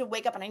yourself, I need to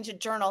wake up and I need to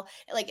journal.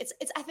 Like it's,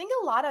 I think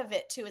a lot of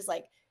it too is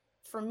like,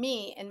 for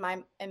me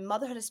in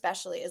motherhood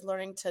especially, is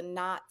learning to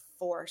not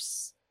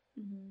force.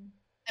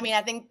 I mean,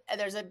 I think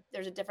there's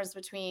a difference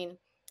between,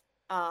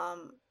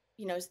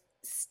 you know,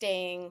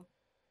 staying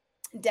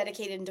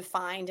dedicated and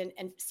defined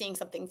and seeing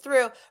something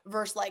through,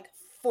 versus like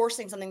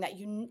forcing something that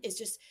is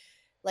just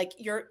like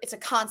it's a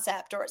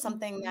concept, or it's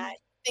something that you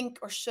think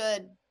or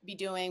should be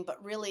doing,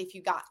 but really if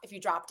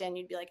you dropped in,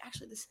 you'd be like,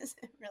 actually, this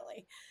isn't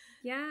really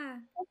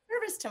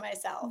service to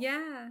myself.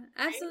 Yeah,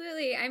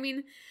 absolutely. Right? I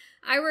mean,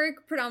 I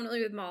work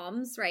predominantly with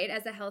moms, right,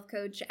 as a health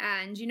coach.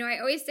 And, you know, I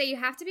always say you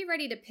have to be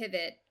ready to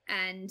pivot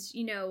and,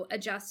 you know,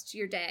 adjust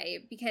your day.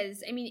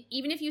 Because, I mean,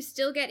 even if you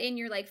still get in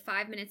your like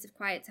 5 minutes of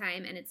quiet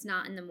time and it's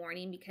not in the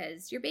morning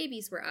because your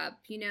babies were up,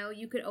 you know,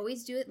 you could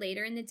always do it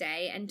later in the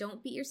day, and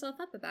don't beat yourself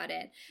up about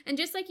it. And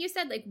just like you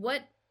said, like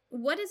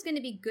what is going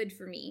to be good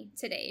for me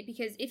today?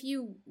 Because if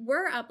you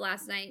were up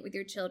last night with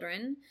your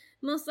children,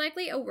 most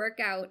likely a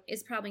workout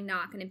is probably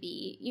not going to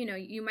be, you know,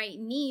 you might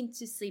need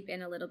to sleep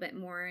in a little bit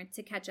more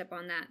to catch up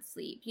on that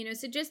sleep, you know,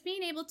 so just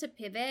being able to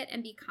pivot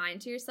and be kind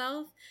to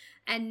yourself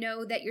and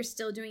know that you're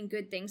still doing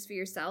good things for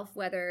yourself,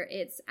 whether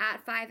it's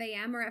at 5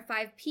 a.m. or at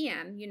 5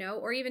 p.m., you know,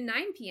 or even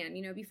 9 p.m.,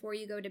 you know, before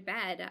you go to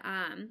bed.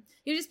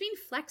 You're just being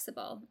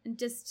flexible and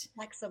just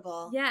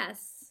flexible.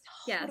 Yes.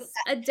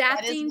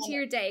 Adapting to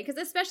your day.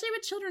 Because especially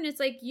with children, it's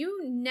like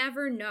you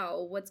never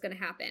know what's going to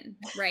happen,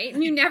 right?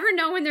 You never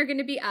know when they're going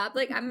to be up.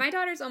 Like my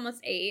daughter's almost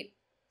 8,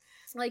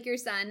 like your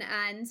son,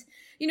 and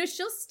you know,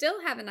 she'll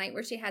still have a night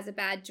where she has a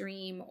bad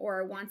dream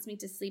or wants me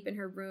to sleep in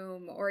her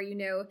room, or, you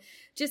know,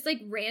 just like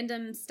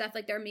random stuff,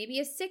 like there may be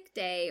a sick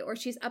day or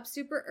she's up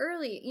super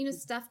early, you know,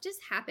 stuff just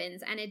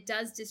happens and it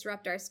does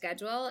disrupt our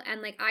schedule.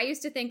 And like I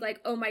used to think like,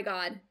 oh my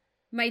God,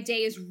 my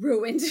day is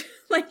ruined.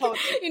 Like, Totally.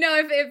 you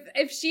know,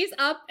 if she's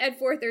up at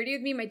 4:30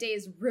 with me, my day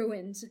is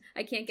ruined.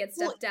 I can't get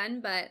Well, stuff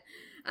done, but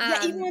yeah,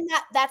 even when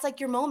that's like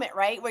your moment,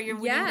 right? Where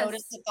when you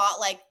notice yes. the thought,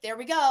 like, there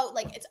we go.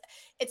 Like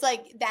it's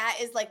like that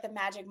is like the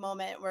magic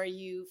moment where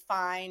you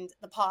find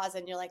the pause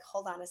and you're like,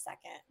 hold on a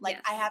second. Like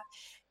I Yes. have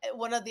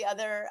one of the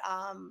other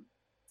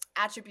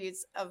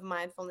attributes of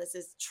mindfulness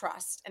is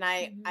trust. And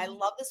I Mhm.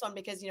 love this one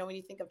because, when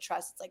you think of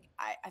trust, it's like,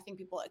 I think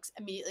people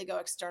immediately go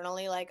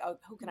externally, like, oh,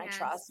 who can I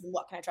trust Yes. and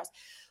what can I trust?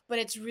 But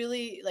it's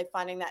really like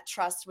finding that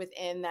trust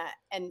within that.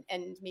 And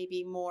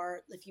maybe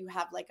more, if you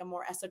have like a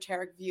more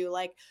esoteric view,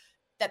 like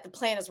that the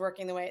plan is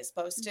working the way it's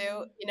supposed to,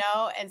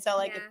 Mhm. And so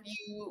like if Yeah.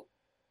 you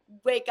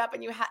wake up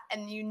and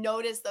you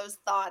notice those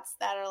thoughts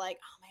that are like,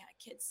 oh my god,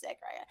 kid's sick,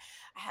 right?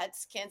 I had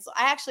to cancel.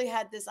 I actually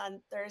had this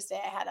on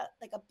Thursday. I had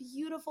a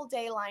beautiful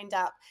day lined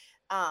up,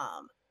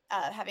 um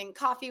having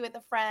coffee with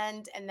a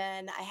friend, and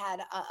then I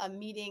had a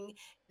meeting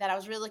that I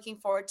was really looking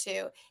forward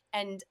to,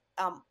 and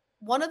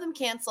one of them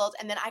canceled,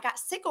 and then I got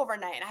sick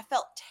overnight and I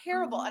felt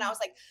Oh terrible, and I no. was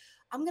like,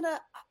 I'm gonna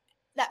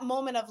that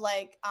moment of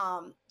like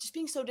just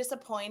being so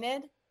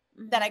disappointed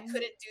that I Mhm.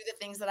 couldn't do the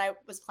things that I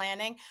was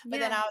planning. But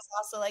then Yeah. I was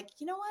also like,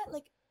 you know what?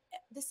 Like,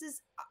 this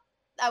is,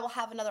 I will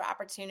have another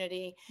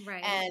opportunity,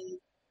 Right. and,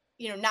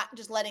 not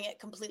just letting it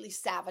completely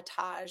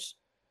sabotage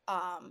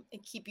and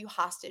keep you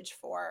hostage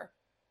for,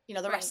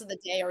 the rest Right. of the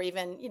day, or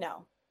even,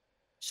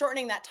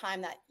 shortening that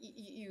time that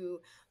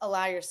you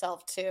allow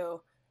yourself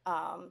to,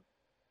 um,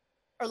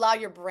 or allow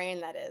your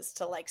brain, that is,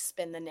 to like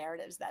spin the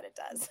narratives that it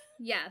does.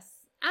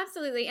 Yes,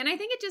 absolutely. And I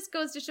think it just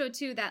goes to show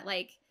too that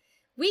like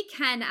we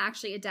can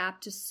actually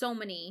adapt to so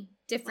many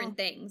Mm, different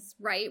things,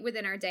 right?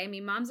 Within our day. I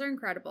mean, moms are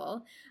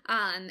incredible.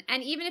 And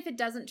even if it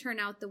doesn't turn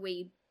out the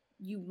way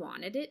you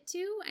wanted it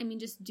to, I mean,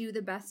 just do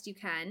the best you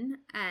can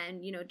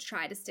and,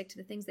 try to stick to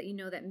the things that you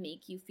know that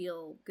make you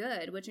feel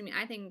good, which I mean,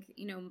 I think,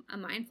 a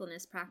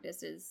mindfulness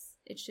practice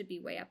it should be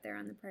way up there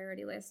on the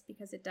priority list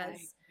because it I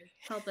does agree.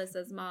 help us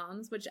as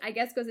moms, which I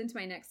guess goes into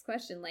my next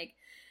question. Like,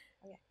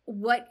 Okay.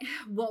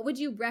 what would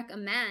you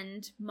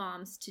recommend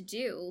moms to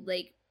do,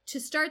 like to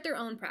start their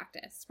own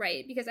practice,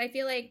 right? Because I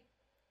feel like,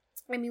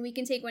 I mean, we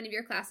can take one of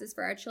your classes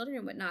for our children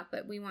and whatnot,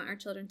 but we want our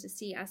children to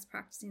see us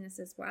practicing this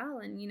as well.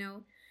 And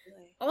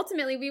Really.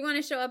 ultimately we want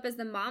to show up as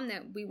the mom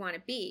that we want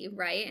to be,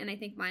 right? And I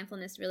think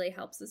mindfulness really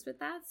helps us with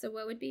that. So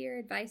what would be your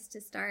advice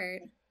to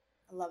start?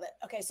 I love it.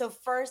 Okay, so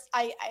first,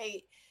 I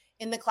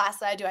in the class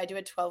that I do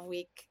a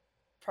 12-week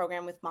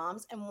program with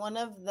moms, and one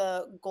of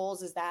the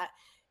goals is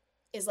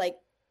like,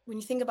 when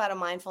you think about a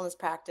mindfulness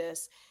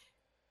practice,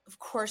 of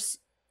course,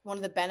 one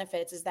of the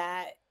benefits is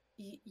that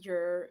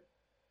your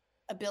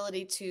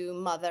ability to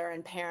mother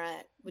and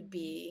parent would Mm-hmm.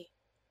 be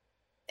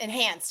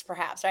enhanced,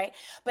 perhaps, right?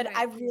 But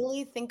I Right.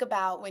 really think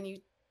about, when you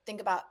think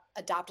about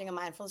adopting a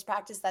mindfulness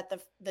practice, that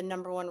the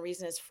number one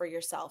reason is for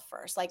yourself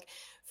first, like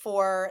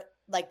for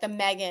like the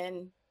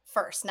Megan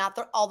first, not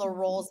all the Mm-hmm.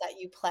 roles that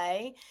you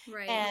play.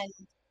 Right.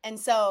 And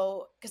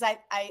so, because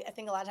I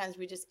think a lot of times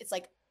it's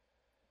like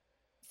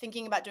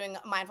thinking about doing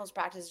a mindfulness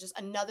practice is just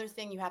another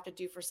thing you have to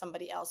do for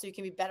somebody else so you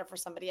can be better for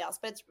somebody else.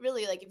 But it's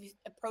really like, if you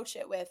approach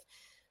it with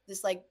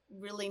this like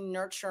really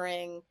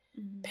nurturing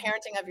Mm-hmm.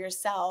 parenting of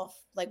yourself,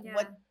 like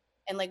what, Yeah.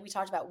 and like we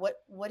talked about,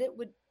 what it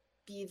would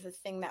be the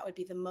thing that would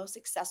be the most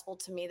accessible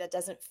to me, that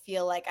doesn't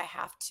feel like I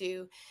have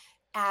to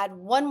add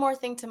one more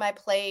thing to my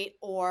plate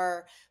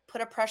or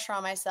put a pressure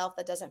on myself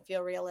that doesn't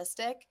feel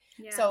realistic.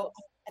 Yeah. So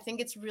I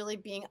think it's really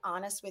being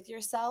honest with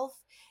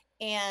yourself.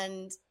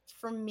 And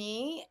for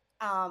me,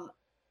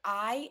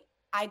 I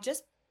I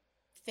just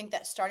think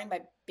that starting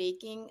by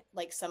baking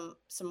like some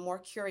more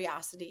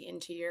curiosity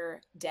into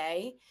your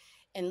day,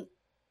 and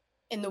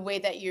in the way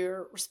that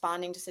you're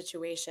responding to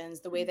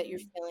situations, the way that you're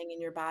Mm-hmm. feeling in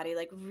your body,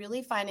 like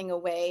really finding a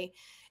way.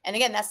 And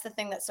again, that's the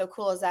thing that's so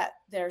cool, is that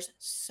there's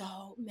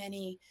so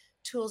many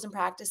tools and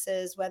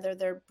practices, whether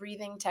they're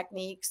breathing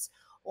techniques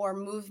or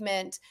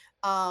movement,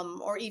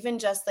 or even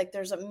just like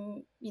there's a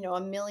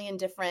million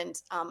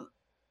different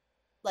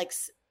like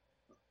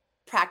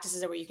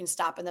practices where you can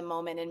stop in the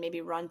moment and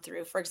maybe run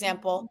through. For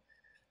Mm-hmm. example,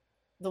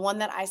 the one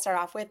that I start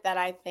off with, that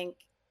I think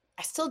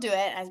I still do it,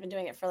 and I've been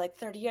doing it for like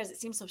 30 years. It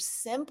seems so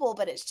simple,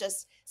 but it's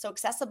just so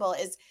accessible,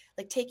 is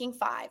like taking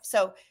 5.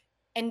 So,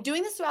 and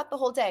doing this throughout the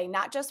whole day,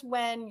 not just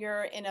when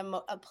you're in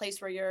a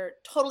place where you're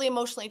totally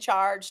emotionally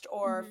charged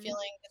or Mm-hmm.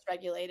 feeling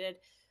dysregulated.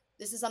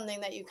 This is something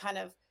that you kind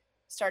of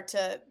start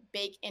to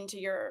bake into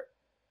your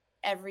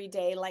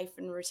everyday life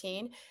and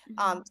routine.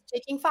 Mm-hmm.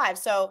 Taking 5.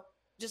 So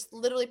just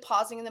literally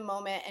pausing in the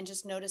moment and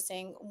just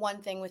noticing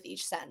one thing with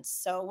each sense.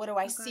 So what do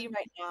I see Okay.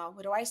 right now?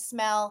 What do I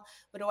smell?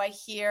 What do I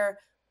hear?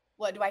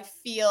 What do I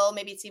feel?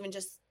 Maybe it's even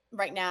just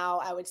right now,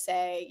 I would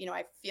say,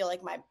 I feel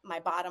like my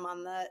bottom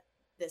on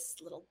this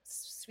little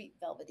sweet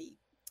velvety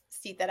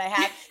seat that I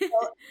have.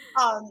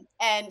 So,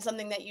 and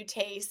something that you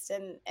taste,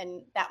 and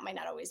that might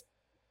not always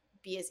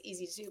be as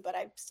easy to do, but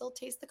I still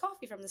taste the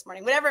coffee from this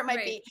morning, whatever it might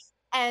Right. be.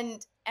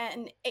 And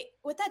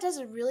what that does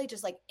is really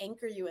just like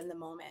anchor you in the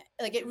moment.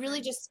 Like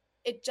Okay.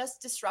 it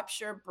just disrupts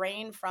your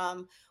brain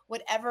from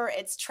whatever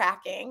it's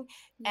tracking,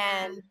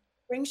 and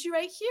Yeah. brings you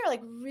right here,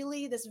 like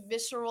really this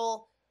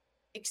visceral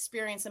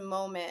experience and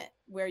moment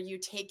where you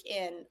take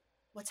in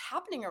what's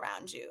happening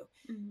around you.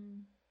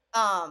 Mhm.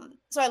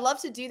 So I love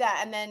to do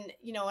that. And then,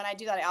 when I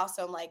do that, I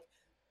also am like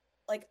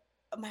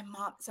my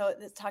mom. So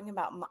it's talking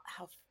about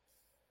how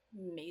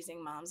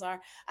amazing moms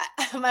are.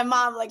 My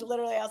mom, like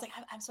literally, I was like,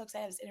 I'm so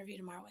excited. I have this interview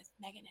tomorrow with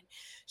Megan, and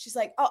she's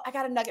like, "Oh, I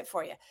got a nugget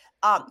for you,"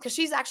 because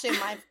she's actually a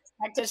mindfulness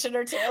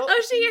practitioner too.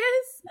 Oh, she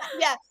is?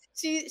 Yeah,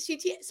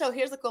 so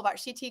here's the cool part.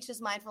 She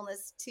teaches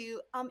mindfulness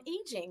to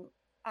aging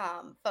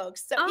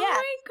folks. So Oh yeah,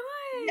 my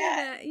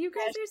yeah, god. You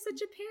yeah. guys are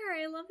such a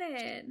pair. I love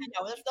it. I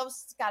know there's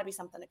got to be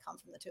something to come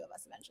from the two of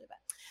us eventually,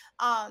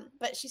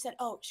 but she said,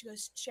 "Oh," she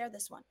goes, "Share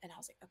this one," and I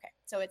was like, "Okay."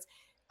 So it's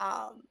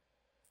um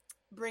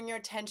bring your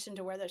attention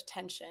to where there's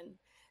tension.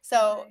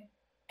 So, Okay.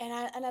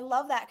 and I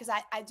love that because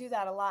I do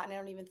that a lot,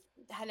 and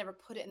I never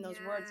put it in those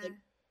words. Like Yeah.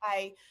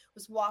 I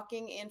was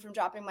walking in from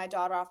dropping my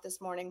daughter off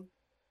this morning,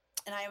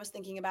 and I was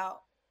thinking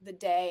about the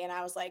day, and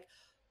I was like,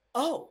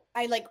 oh,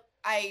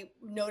 I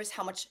noticed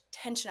how much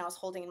tension I was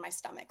holding in my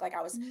stomach. Like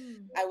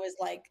Mm. I was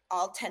like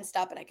all tensed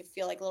up, and I could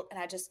feel like little, and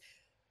I just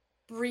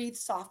breathed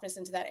softness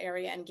into that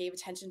area and gave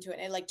attention to it.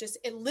 And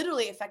it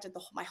literally affected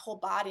my whole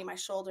body. My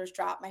shoulders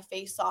dropped, my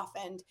face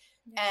softened.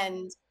 Yeah.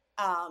 And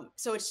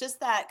so it's just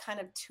that kind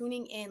of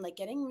tuning in, like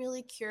getting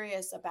really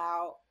curious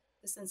about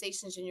the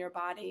sensations in your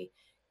body.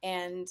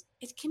 And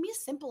it can be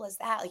as simple as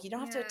that. Like you don't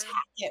have to Yeah.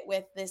 attack it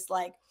with this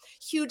like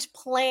huge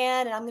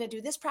plan and I'm going to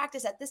do this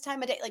practice at this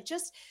time of day. Like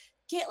just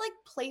get like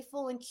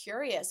playful and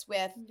curious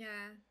with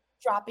Yeah.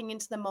 dropping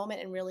into the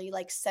moment and really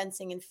like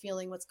sensing and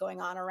feeling what's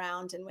going on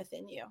around and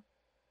within you.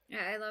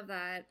 Yeah, I love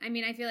that. I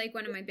mean, I feel like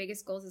one of my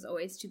biggest goals is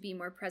always to be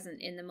more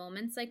present in the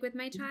moments, like with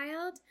my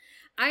child.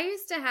 I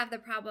used to have the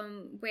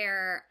problem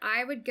where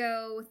I would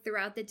go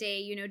throughout the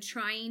day,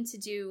 trying to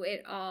do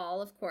it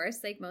all, of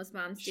course, like most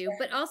moms do, Sure.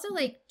 but also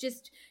like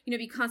just,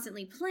 be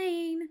constantly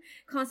playing,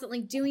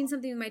 constantly doing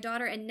something with my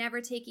daughter and never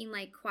taking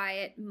like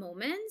quiet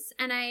moments.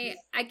 And Yeah.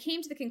 I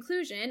came to the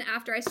conclusion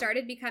after I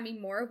started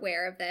becoming more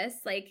aware of this,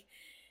 like,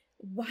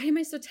 why am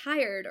I so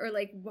tired? Or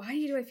like, why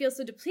do I feel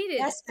so depleted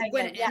Yes,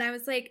 when, Megan. Yeah. and I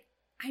was like,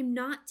 I'm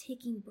not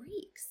taking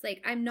breaks.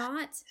 Like I'm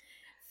not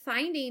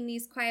finding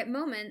these quiet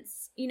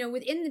moments,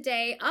 within the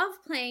day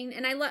of playing.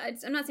 And I'm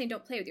not saying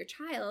don't play with your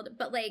child,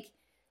 but like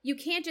you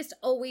can't just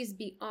always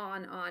be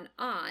on.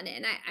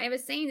 And I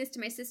was saying this to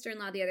my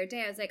sister-in-law the other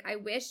day. I was like, I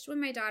wished when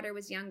my daughter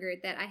was younger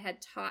that I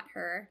had taught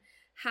her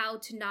how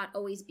to not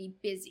always be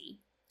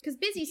busy. Because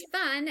busy's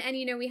fun, and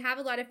we have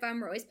a lot of fun.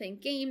 We're always playing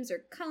games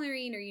or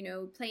coloring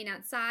or playing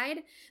outside,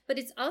 but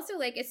it's also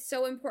like it's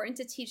so important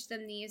to teach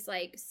them these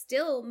like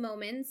still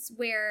moments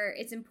where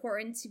it's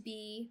important to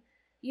be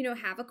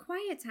have a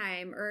quiet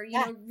time or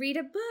Yeah. read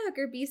a book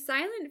or be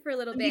silent for a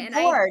little And bit. be And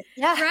bored.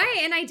 Yeah. right,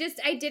 and I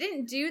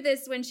didn't do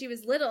this when she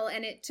was little,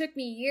 and it took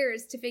me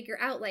years to figure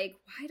out like,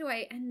 why do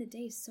I end the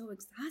day so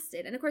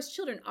exhausted? And of course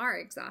children are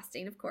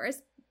exhausting, of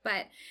course,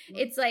 but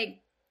it's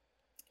like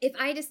if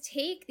I just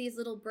take these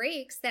little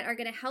breaks that are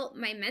going to help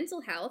my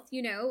mental health,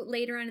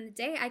 later on in the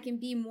day, I can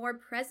be more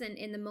present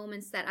in the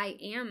moments that I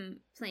am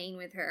playing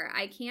with her.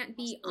 I can't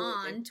be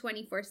Absolutely. on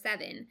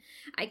 24/7.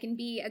 I can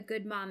be a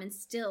good mom and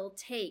still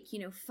take,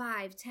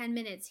 5-10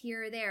 minutes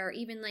here or there, or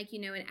even like,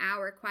 an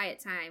hour quiet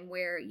time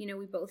where,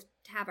 we both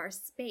have our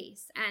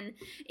space. And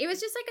it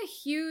was just like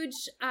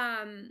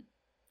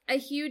a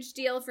huge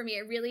deal for me.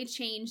 It really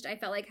changed, I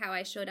felt like, how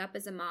I showed up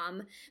as a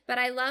mom. But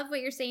I love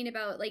what you're saying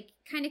about like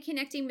kind of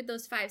connecting with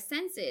those five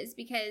senses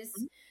because,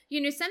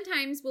 Mhm.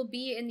 sometimes we'll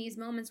be in these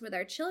moments with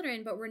our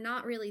children, but we're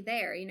not really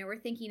there. We're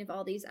thinking of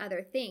all these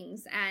other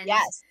things. And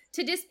Yes.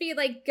 to just be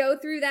like, go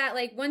through that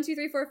like 1, 2,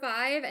 3, 4,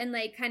 5 and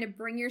like kind of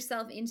bring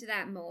yourself into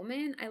that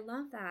moment. I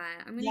love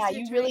that. I'm going to Yeah, start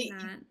you trying really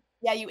that.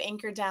 yeah, you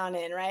anchor down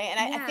in, right? And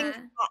I think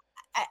Yeah.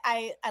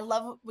 I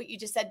love what you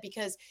just said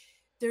because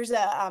there's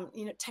a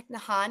Tech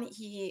Nahan,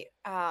 he's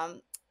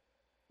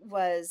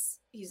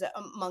a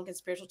monk and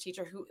spiritual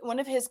teacher who one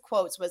of his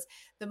quotes was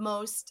the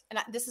most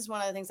this is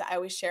one of the things that I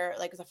always share,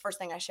 like the first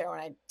thing I share when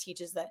I teach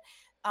is that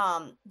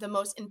the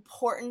most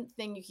important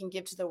thing you can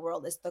give to the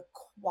world is the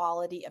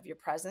quality of your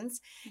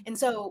presence. And Mm-hmm.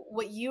 so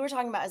what you were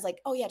talking about is like,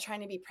 oh yeah,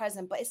 trying to be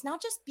present, but it's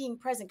not just being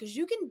present because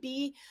you can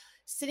be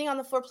sitting on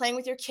the floor playing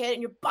with your kid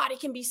and your body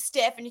can be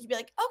stiff and you can be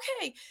like,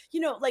 okay,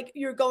 like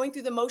you're going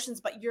through the motions,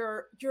 but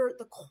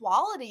the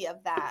quality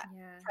of that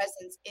Yeah.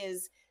 presence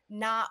is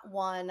not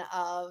one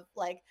of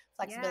like Yeah.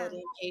 flexibility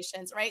and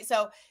patience, right?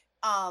 So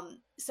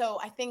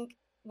I think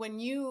when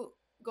you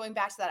going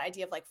back to that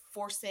idea of like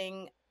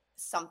forcing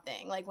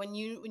something, like when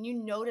you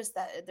notice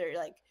that they're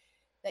like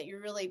that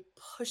you're really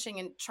pushing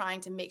and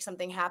trying to make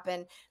something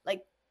happen,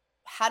 like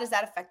how does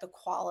that affect the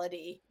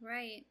quality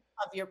Right.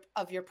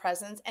 of your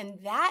presence? And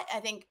that I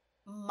think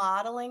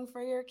modeling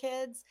for your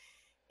kids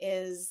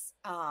is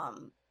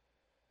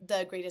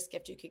the greatest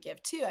gift you could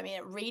give too. I mean,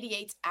 it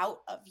radiates out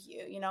of you.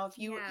 If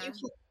you Yeah.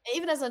 can,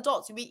 even as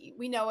adults, we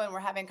know when we're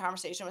having a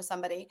conversation with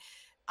somebody,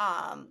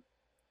 um,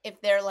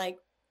 if they're like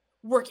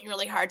working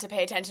really hard to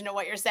pay attention to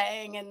what you're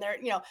saying, and they're,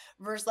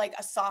 versus like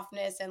a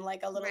softness and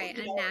like a little, Right,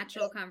 a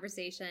natural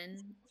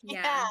conversation.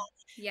 yeah, Yeah.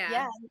 Yeah.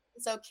 yeah.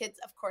 So kids,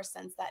 of course,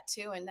 sense that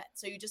too, and that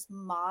so you just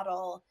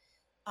model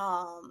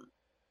um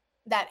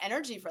that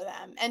energy for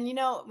them. And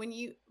when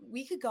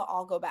we could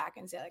all go back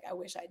and say like, I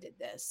wish I did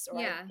this, or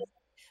I, Yeah.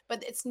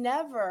 but it's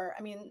never,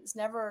 I mean, it's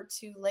never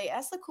too late.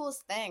 That's the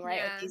coolest thing,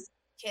 right? With Yeah. these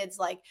kids,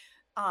 like,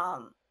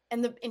 and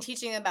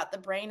teaching them about the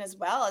brain as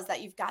well, is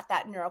that you've got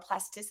that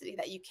neuroplasticity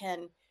that you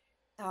can,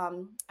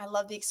 I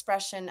love the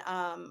expression,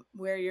 uh,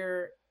 where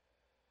your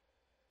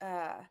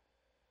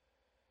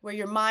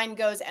mind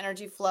goes,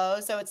 energy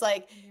flows. So it's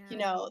like,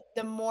 Yeah.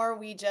 the more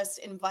we just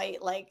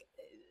invite like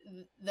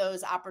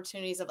those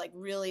opportunities of like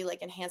really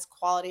like enhanced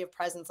quality of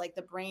presence, like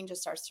the brain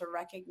just starts to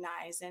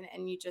recognize,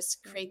 and you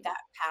just create Right. that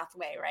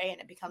pathway, right?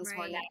 And it becomes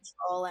more Right.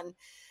 natural, and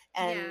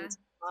Yeah.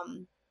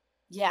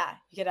 yeah,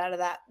 you get out of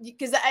that.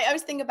 Because I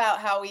always think about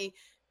how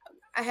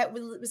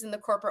was in the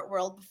corporate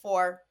world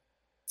before,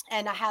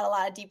 and I had a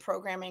lot of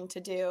deprogramming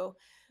to do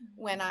Mhm.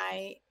 when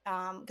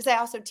because I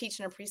also teach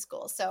in a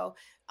preschool. So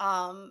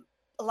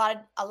a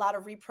lot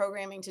of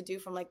reprogramming to do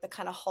from like the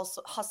kind of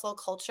hustle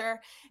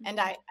culture. And Mhm.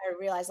 I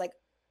realized like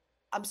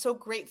I'm so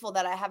grateful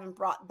that I haven't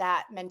brought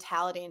that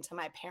mentality into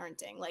my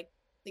parenting. Like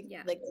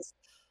Yeah. like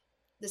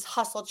this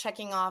hustle,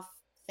 checking off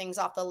things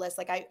off the list.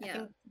 Like I Yeah.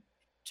 think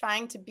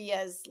trying to be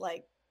as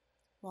like,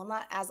 well,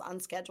 not as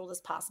unscheduled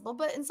as possible,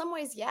 but in some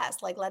ways,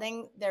 yes, like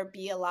letting there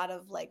be a lot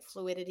of like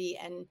fluidity,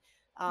 and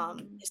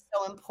Mhm. is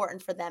so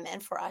important for them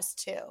and for us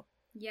too.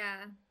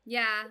 Yeah.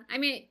 Yeah. I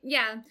mean,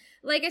 yeah.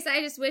 Like I said,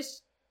 I just wish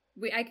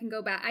I can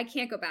go back. I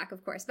can't go back,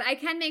 of course, but I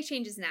can make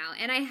changes now.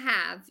 And I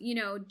have,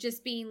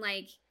 just being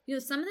like,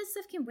 some of this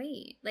stuff can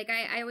wait. Like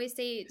I always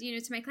say,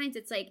 to my clients,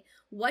 it's like,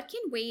 what can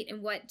wait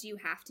and what do you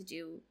have to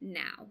do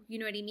now? You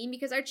know what I mean?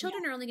 Because our Yeah.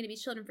 children are only going to be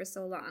children for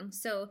so long.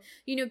 So,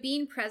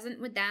 being present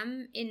with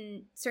them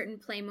in certain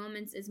play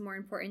moments is more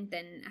important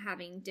than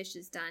having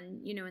dishes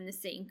done, in the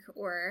sink,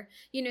 or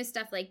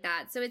stuff like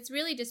that. So it's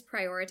really just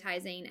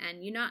prioritizing,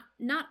 and you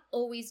not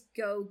always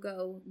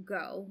go.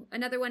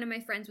 Another one of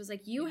my friends was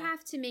like, you Yeah.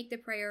 have to make the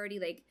priority,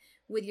 like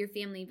with your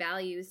family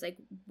values, like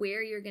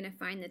where you're going to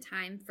find the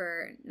time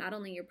for not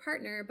only your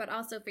partner but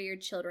also for your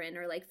children,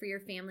 or like for your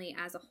family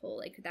as a whole.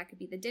 Like that could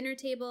be the dinner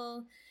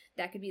table,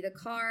 that could be the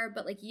car,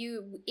 but like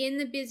in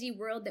the busy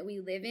world that we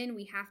live in,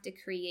 we have to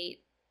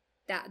create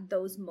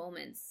those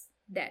moments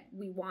that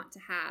we want to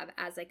have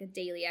as like a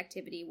daily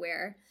activity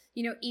where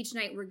each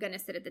night we're going to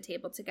sit at the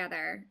table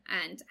together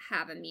and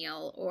have a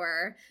meal,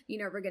 or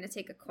we're going to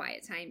take a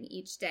quiet time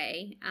each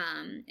day,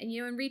 and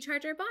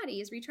recharge our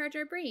bodies, recharge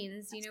our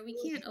brains. We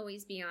Absolutely. can't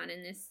always be on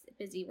in this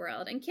busy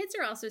world, and kids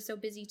are also so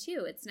busy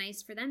too. It's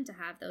nice for them to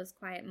have those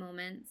quiet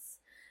moments.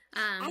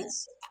 I um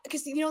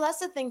Because that's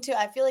the thing too.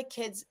 I feel like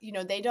kids,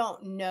 they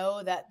don't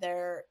know that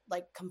they're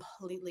like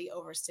completely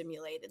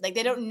overstimulated. Like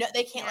they don't know,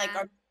 they can't like, yeah.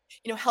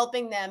 are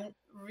helping them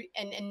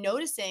and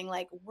noticing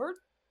like we're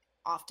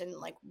often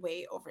like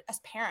way over as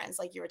parents,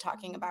 like you were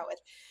talking Mhm. about with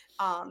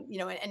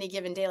in any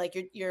given day, like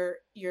you're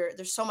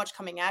there's so much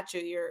coming at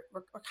you.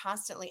 We're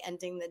constantly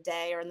ending the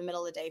day or in the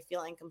middle of the day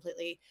feeling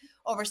completely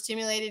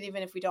overstimulated,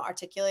 even if we don't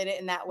articulate it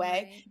in that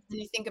way. Right. And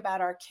you think about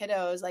our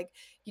kiddos, like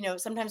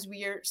sometimes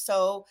we are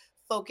so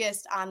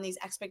focused on these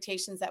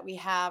expectations that we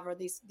have, or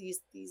these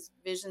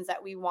visions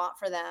that we want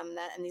for them,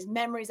 and these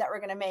memories that we're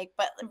going to make.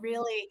 But Mhm.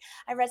 really,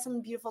 I read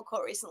some beautiful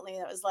quote recently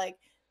that was like,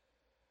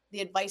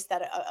 the advice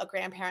that a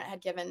grandparent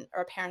had given,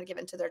 or a parent had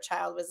given to their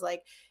child, was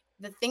like,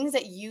 the things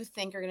that you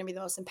think are going to be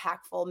the most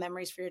impactful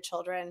memories for your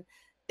children,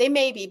 they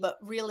may be, but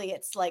really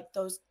it's like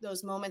those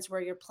moments where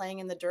you're playing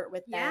in the dirt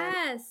with them,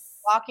 Yes.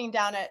 walking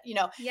down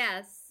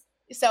Yes.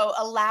 so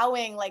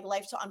allowing like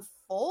life to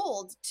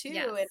unfold too, in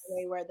a Yes.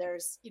 way where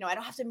there's, I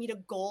don't have to meet a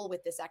goal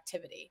with this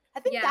activity. I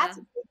think Yeah. that's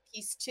a big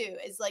piece too,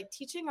 is like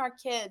teaching our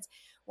kids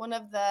one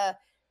of the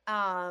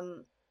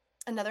um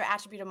another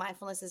attribute of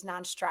mindfulness is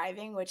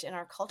non-striving, which in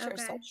our culture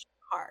is so Okay.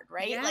 hard,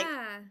 right? Like,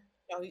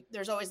 Yeah.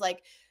 there's always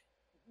like,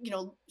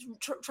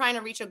 trying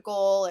to reach a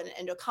goal, and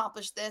to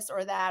accomplish this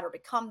or that, or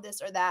become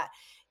this or that.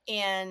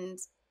 And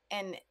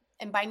and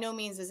and by no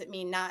means does it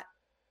mean not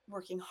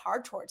working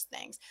hard towards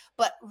things,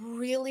 but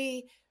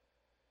really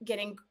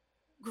getting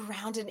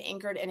grounded and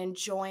anchored and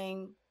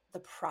enjoying the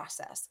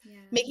process, Yeah.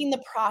 making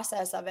the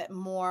process of it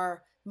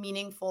more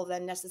meaningful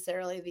than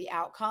necessarily the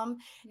outcome.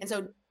 And Yeah.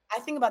 so I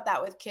think about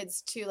that with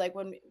kids too. Like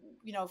when,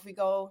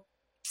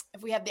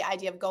 if we have the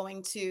idea of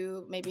going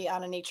to maybe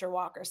on a nature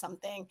walk or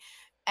something,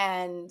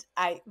 and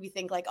we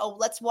think like, oh,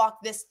 let's walk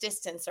this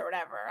distance or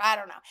whatever. I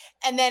don't know.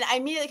 And then I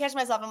immediately catch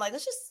myself. I'm like,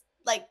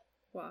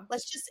 Walk.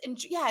 let's just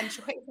enjoy, yeah,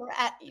 enjoy where we're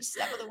at each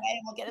step of the way,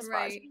 and we'll get as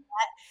far as we Right. get.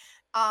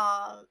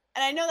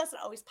 And I know that's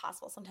not always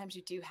possible. Sometimes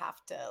you do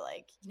have to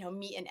like,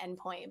 meet an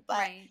endpoint,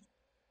 Right.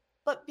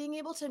 but being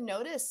able to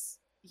notice,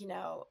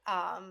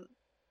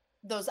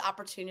 those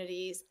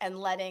opportunities and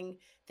letting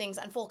things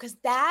unfold. Because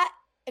that,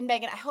 and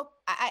Megan,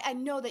 I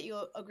know that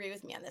you'll agree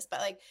with me on this, but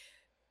like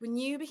when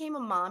you became a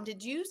mom,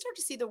 did you start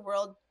to see the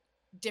world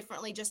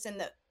differently, just in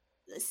the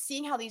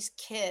seeing how these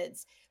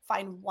kids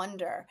find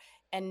wonder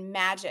and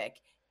magic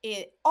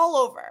all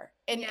over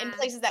in Yeah.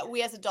 places that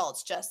we as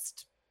adults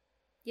just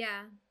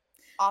Yeah.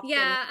 often.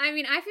 Yeah, I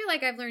mean, I feel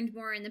like I've learned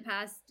more in the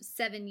past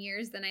 7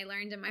 years than I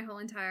learned in my whole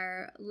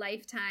entire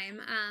lifetime.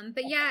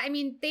 But yeah, I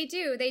mean, they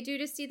do. They do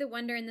just see the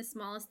wonder in the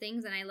smallest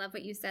things. And I love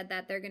what you said,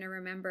 that they're going to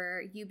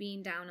remember you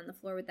being down on the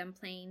floor with them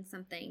playing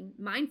something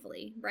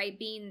mindfully, right?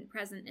 Being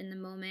present in the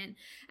moment.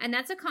 And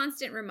that's a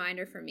constant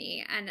reminder for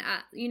me. And,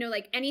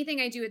 like anything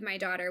I do with my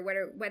daughter,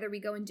 whether we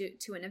go into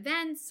to an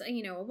event,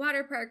 a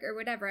water park or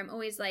whatever, I'm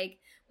always like,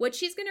 what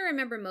she's going to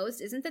remember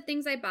most isn't the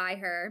things I buy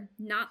her,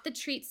 not the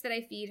treats that I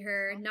feed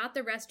her, not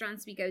the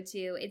restaurants we go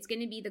to. It's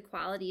going to be the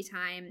quality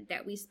time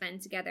that we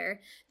spend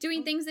together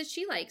doing things that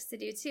she likes to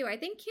do too. I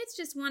think kids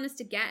just want us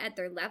to get at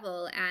their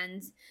level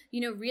and,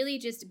 really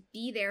just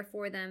be there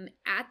for them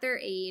at their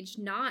age,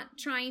 not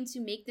trying to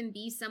make them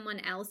be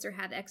someone else or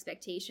have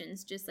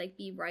expectations, just like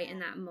be right in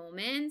that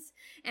moment.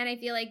 And I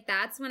feel like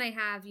that's when I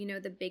have,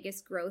 the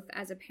biggest growth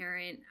as a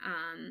parent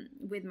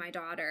with my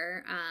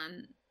daughter.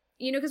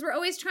 Because we're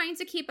always trying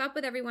to keep up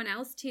with everyone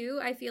else too.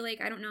 I feel like,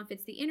 I don't know if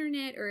it's the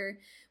internet or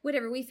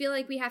whatever, we feel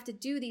like we have to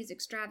do these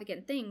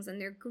extravagant things,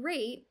 and they're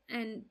great,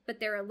 but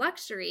they're a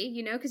luxury,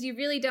 because you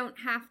really don't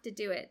have to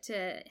do it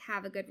to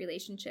have a good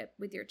relationship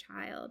with your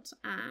child.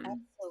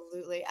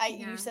 Absolutely.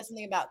 Yeah. You said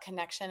something about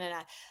connection,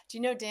 and do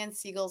you know Dan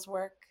Siegel's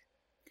work?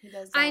 He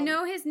does. I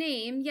know his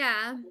name.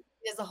 Yeah.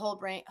 He has a whole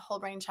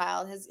brain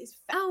child. He's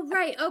Oh,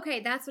 right.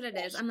 Okay, that's what it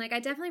is. I'm like, I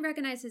definitely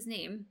recognize his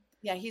name.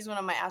 yeah, he's one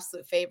of my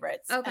absolute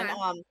favorites. Okay. And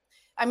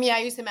I mean, I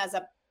use him as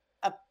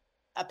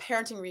a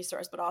parenting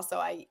resource, but also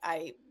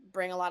I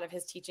bring a lot of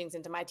his teachings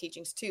into my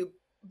teachings too.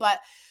 But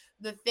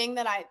the thing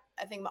that I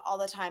think about all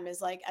the time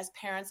is, like, as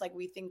parents, like,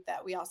 we think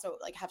that we also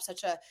like have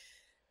such a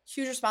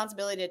huge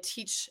responsibility to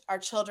teach our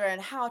children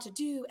how to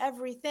do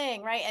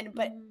everything, right?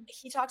 But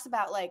he talks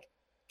about, like,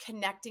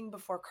 connecting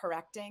before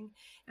correcting.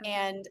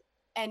 Okay.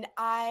 And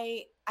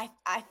I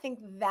think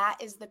that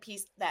is the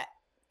piece that,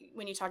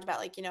 when you talked about,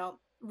 like,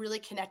 really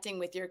connecting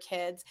with your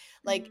kids,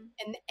 like,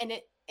 and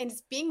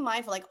it's being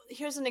mindful. Like,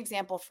 here's an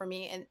example for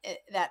me, and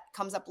that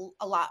comes up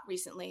a lot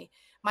recently.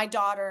 My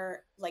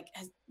daughter, like,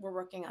 we're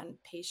working on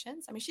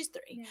patience. I mean, she's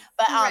 3, Yes.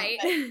 but Right.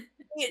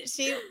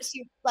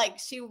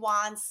 she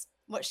wants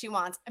what she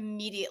wants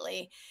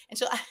immediately, and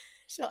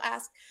she'll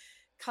ask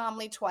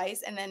calmly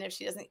twice, and then if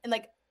she doesn't, in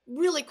like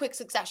really quick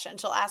succession,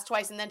 she'll ask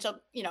twice, and then she'll,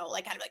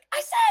 like, kind of like,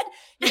 I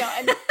said,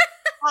 and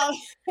um,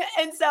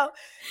 and so,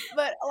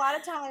 but a lot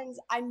of times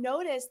I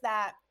notice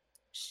that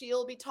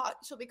she'll be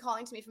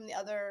calling to me from the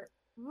other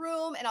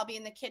room, and I'll be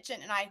in the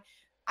kitchen, and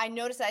I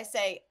notice that I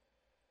say,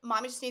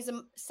 "Mommy just needs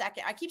a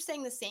second." I keep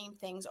saying the same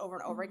things over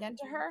and over again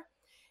to her,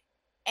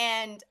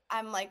 and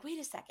I'm like, "Wait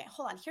a second,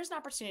 hold on. Here's an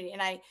opportunity."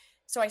 And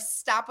so I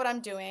stop what I'm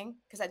doing,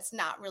 because it's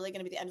not really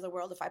going to be the end of the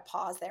world if I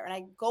pause there, and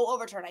I go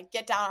over to her and I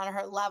get down on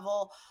her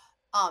level,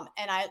 and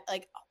I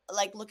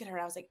like look at her,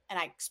 and I was like, and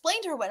I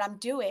explained to her what I'm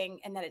doing,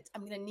 and that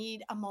I'm going to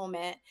need a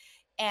moment,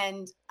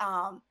 and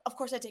of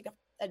course I take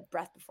a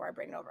breath before I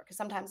bring it over, because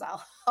sometimes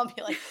I'll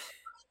be like,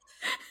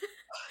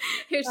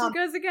 Here she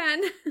goes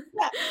again.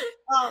 yeah.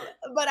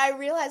 But I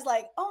realized,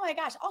 like, oh my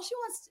gosh, all she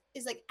wants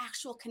is, like,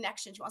 actual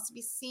connection. She wants to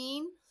be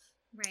seen,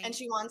 and Right.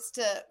 she wants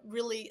to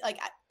really, like,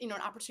 an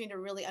opportunity to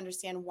really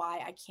understand why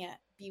I can't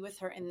be with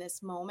her in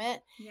this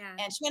moment. Yeah.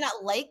 And she may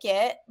not like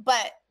it,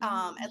 but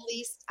at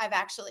least I've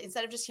actually,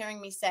 instead of just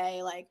hearing me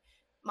say, like,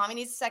 "Mommy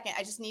needs a second,"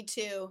 I just need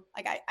to,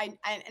 like,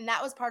 and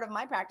that was part of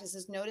my practice,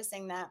 is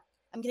noticing that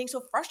I'm getting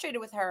so frustrated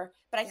with her,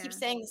 but I keep Yeah.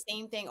 saying the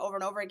same thing over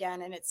and over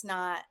again, and it's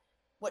not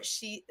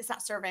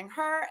serving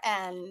her,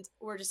 and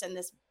we're just in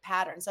this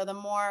pattern. So the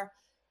more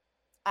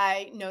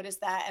I notice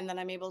that, and then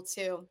I'm able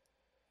to,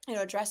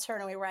 address her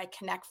in a way where I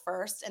connect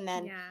first, and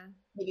then Yeah.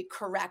 maybe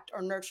correct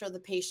or nurture the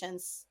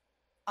patience,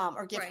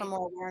 or give her Right.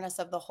 more awareness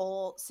of the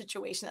whole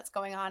situation that's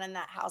going on in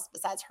that house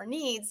besides her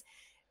needs.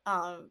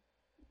 Um,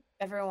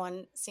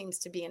 Everyone seems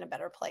to be in a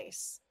better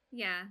place.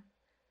 Yeah.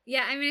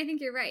 Yeah, I mean, I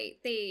think you're right.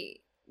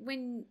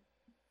 When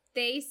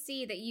they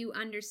see that you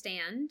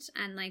understand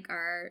and like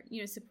are,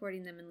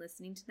 supporting them and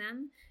listening to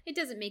them, it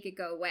doesn't make it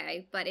go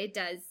away, but it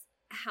does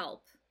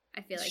help.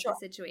 I feel like the Sure.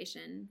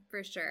 situation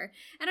for sure.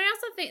 And I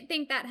also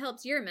think that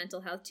helps your mental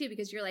health too,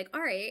 because you're like,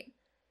 all right,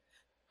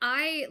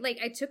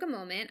 I took a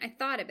moment, I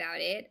thought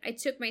about it, I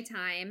took my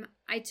time,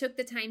 I took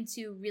the time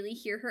to really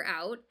hear her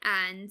out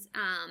and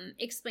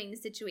explain the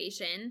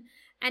situation.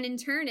 And in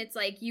turn, it's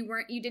like you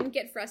didn't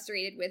get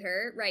frustrated with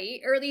her, right?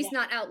 Or at least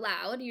Yeah. not out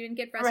loud. You didn't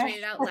get Right.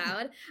 frustrated out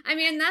loud. I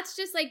mean, and that's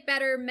just like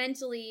better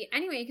mentally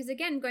anyway, because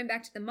again, going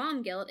back to the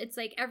mom guilt, it's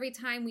like every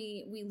time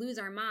we lose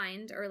our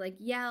mind or like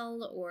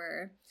yell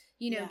or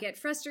Yeah. get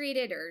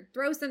frustrated or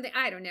throw something,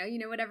 I don't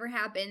know, whatever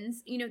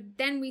happens,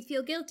 then we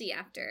feel guilty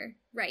after,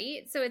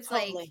 right? So it's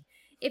like, Totally.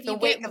 if The you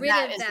weight get of rid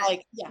that of is that,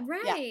 like, yeah, yeah,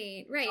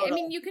 right, right. I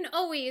totally. mean, you can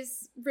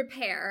always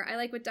repair. I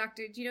like what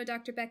do you know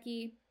Dr.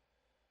 Becky?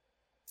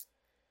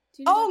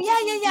 Do you know Oh, Dr. yeah,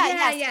 Becky? yeah, yeah. Yeah,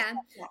 Yes, yes, yeah.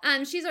 yes,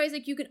 yeah. She's always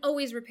like, you can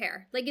always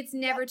repair. Like, it's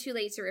Yep, never too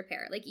late to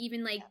repair. Like,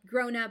 even like yep.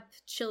 grown up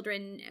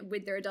children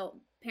with their adult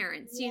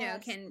parents,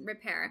 Yes. can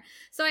repair.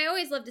 So I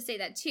always love to say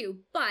that too.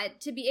 But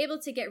to be able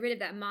to get rid of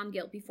that mom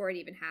guilt before it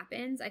even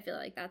happens, I feel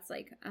like that's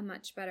like a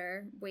much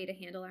better way to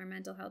handle our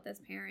mental health as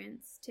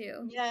parents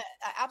too. Yeah,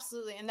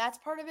 absolutely. And that's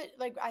part of it.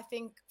 Like, I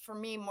think for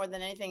me, more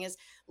than anything, is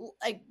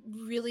like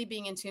really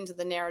being in tune to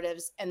the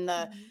narratives and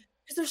Mhm.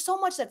 because there's so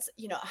much that's,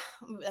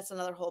 that's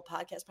another whole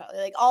podcast, probably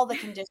like all the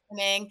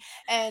conditioning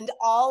and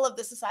all of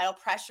the societal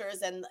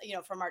pressures and,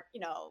 from our,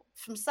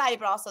 from society,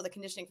 but also the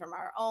conditioning from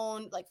our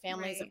own like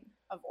families Right.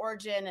 of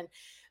origin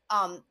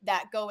and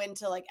that go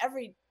into like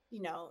every,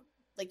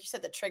 like you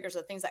said, the triggers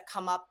or things that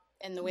come up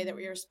in the way that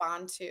we Mhm.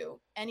 respond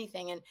to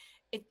anything. And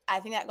I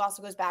think that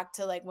also goes back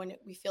to like when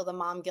we feel the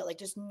mom guilt, like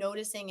just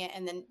noticing it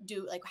and then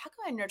do like, how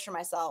can I nurture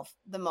myself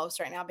the most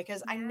right now?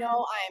 Because I Yeah.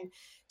 know I'm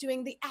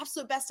doing the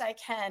absolute best I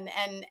can.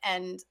 And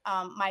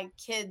my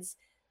kids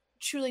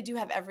truly do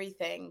have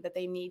everything that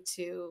they need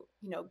to,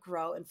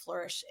 grow and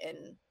flourish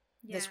in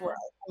this Yeah. world.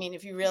 I mean,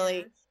 if you Yeah.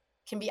 really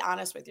can be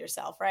honest with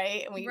yourself,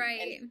 right?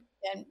 Right.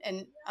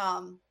 And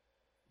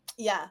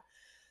yeah,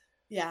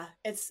 yeah,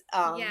 it's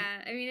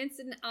Yeah. I mean, it's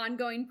an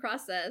ongoing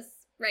process,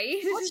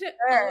 right? for sure.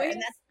 And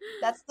Always.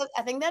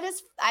 I think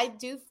I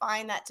do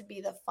find that to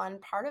be the fun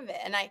part of it.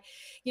 And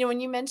when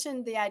you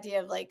mentioned the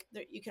idea of like,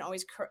 you can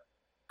always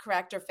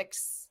correct or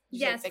fix, you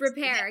say Yes, fix,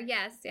 repair.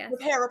 Yes, yes.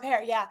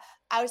 repair. Yeah.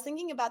 I was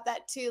thinking about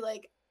that too.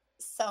 Like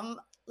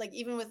like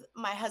even with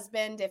my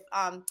husband,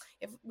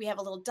 if we have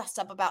a little dust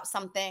up about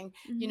something,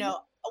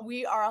 Mhm.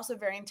 we are also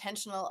very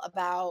intentional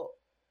about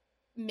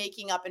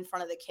making up in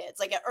front of the kids.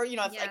 Like, or, if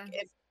like, Yeah.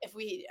 if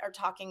we are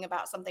talking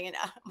about something and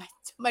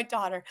my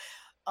daughter,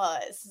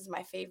 this is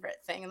my favorite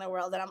thing in the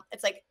world. And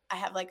it's like, I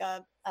have like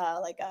a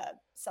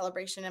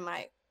celebration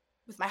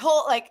with my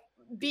whole like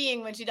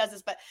being when she does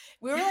this, but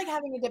we were like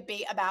having a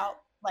debate about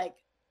like,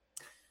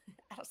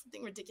 I don't know,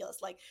 something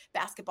ridiculous, like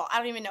basketball. I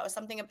don't even know. It was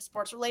something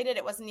sports related.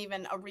 It wasn't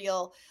even a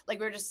real, like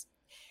we were just,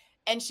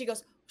 and she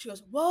goes,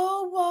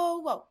 whoa, whoa,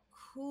 whoa,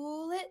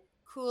 cool it,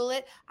 cool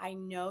it. I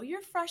know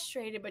you're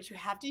frustrated, but you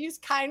have to use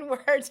kind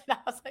words. And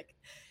I was like,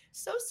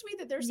 so sweet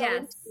that they're so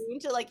in Yes. tune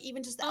to like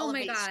even just the Oh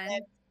my elevation,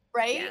 God.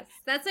 right? Yes.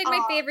 That's like Uh,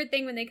 my favorite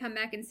thing when they come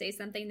back and say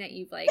something that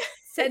you've like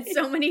said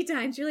so many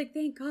times. You're like,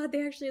 thank God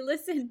they actually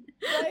listen.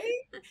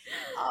 right.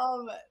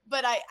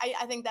 But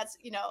I think that's,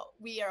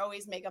 we are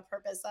always make a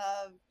purpose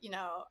of,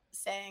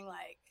 saying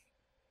like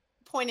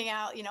pointing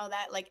out,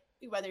 that like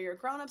whether you're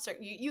grown-ups or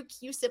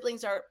you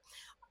siblings are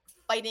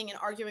fighting and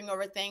arguing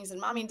over things and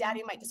mommy and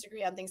daddy Mhm. might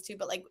disagree on things too,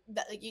 but like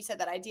that, like you said,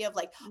 that idea of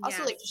like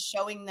also Yes. like just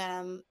showing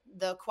them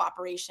the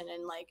cooperation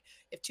and like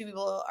if two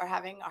people are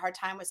having a hard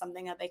time with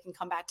something that they can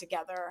come back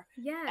together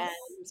and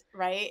Yes.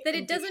 right That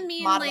and it doesn't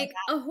mean modeling like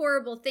a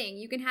horrible thing.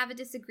 You can have a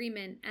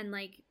disagreement and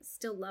like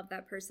still love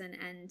that person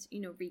and,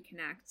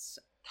 reconnect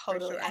for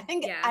totally. I sure.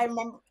 think Yeah. I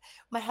remember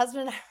my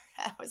husband and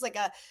I, it was like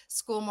a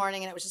school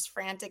morning and it was just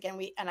frantic and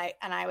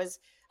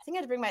I think I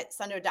had to bring my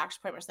son to a doctor's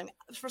appointment or something.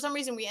 For some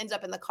reason we ended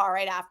up in the car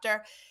right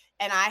after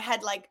and I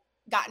had like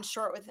gotten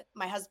short with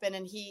my husband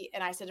and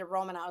I said to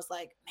Roman, I was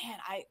like, man,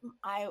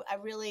 I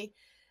really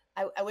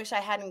I wish I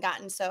hadn't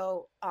gotten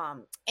so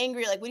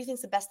angry. Like, what do you think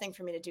is the best thing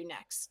for me to do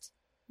next?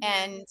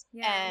 Yeah. And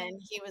Yeah.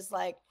 and he was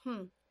like,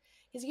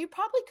 he's like, you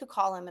probably could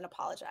call him and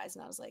apologize.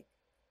 And I was like,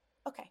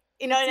 okay,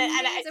 That's and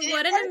I amazing. did it in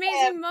What an front of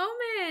him. amazing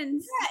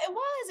moment.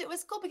 Yeah, it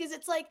was cool because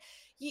it's like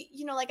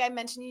like I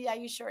mentioned, yeah,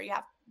 you sure you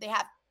have they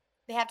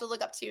have to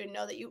look up to you and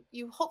know that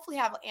you hopefully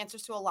have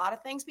answers to a lot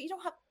of things, but you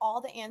don't have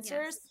all the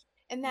answers, Yes.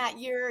 and that Yes.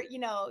 you're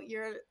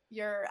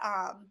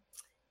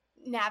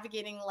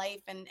navigating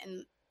life and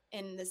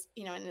in this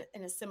in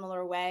a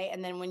similar way,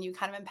 and then when you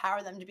kind of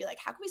empower them to be like,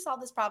 how can we solve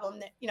this problem,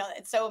 that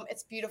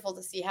it's beautiful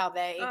to see how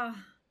they Oh,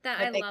 that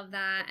I what they love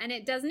that. And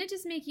it doesn't it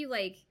just make you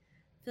like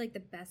feel like the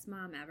best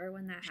mom ever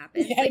when that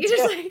happens? yeah, I Like you're do.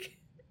 just like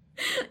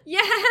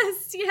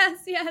yes,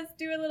 yes, yes.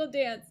 Do a little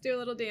dance. Do a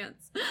little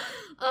dance.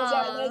 Those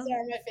are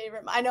my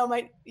favorite. I know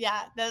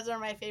those are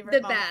my The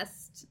favorite moments.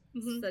 best.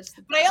 Mhm. Such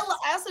the But best.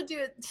 I also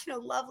do,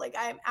 love, like,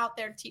 I'm out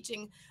there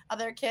teaching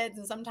other kids,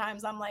 and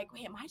sometimes I'm like,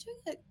 "Wait, am I doing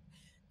a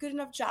good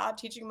enough job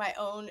teaching my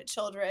own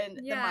children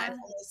the Yeah.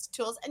 mindfulness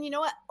tools?" And you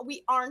know what?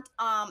 We aren't,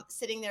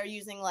 sitting there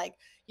using, like,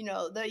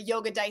 the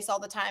yoga dice all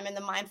the time and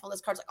the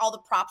mindfulness cards, like, all the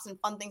props and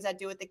fun things I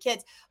do with the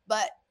kids,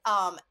 but,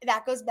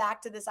 that goes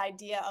back to this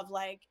idea of,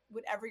 like,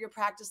 whatever your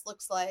practice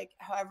looks like,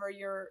 however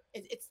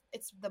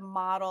it's the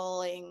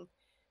modeling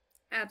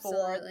for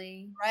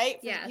Absolutely. right?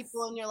 For the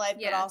people Yes. in your life,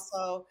 but Yes.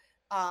 also,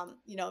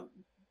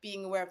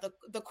 being aware of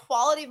the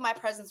quality of my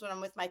presence when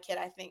I'm with my kids,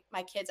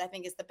 I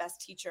think is the best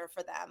teacher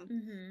for them.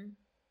 Mhm.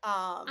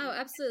 Oh, Um,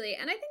 absolutely.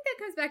 And I think that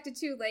comes back to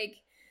too, like,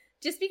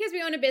 just because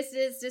we own a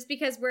business, just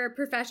because we're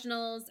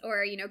professionals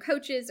or,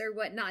 coaches or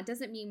whatnot,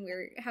 doesn't mean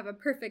we have a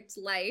perfect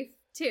life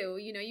too.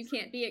 You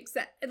can't be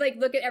like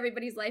look at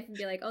everybody's life and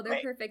be like, oh, they're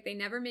right. perfect. They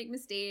never make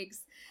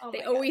mistakes. Oh They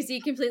my God. always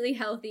eat completely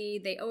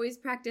healthy. They always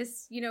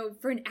practice,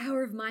 for an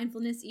hour of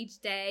mindfulness each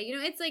day.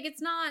 It's like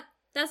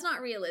that's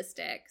not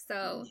realistic. No.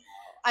 So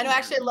I know yeah.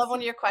 actually I love one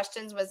of your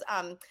questions was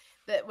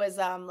that was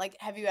like,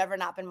 have you ever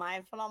not been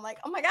mindful? And I'm like,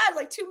 oh my God,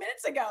 like 2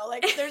 minutes ago.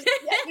 Like there's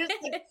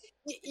like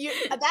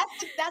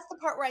that's the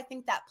part where I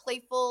think that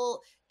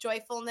playful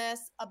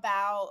joyfulness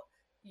about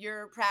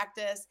your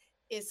practice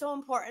is so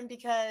important,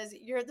 because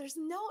there's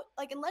no,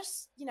 like,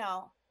 unless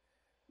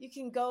you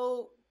can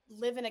go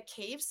live in a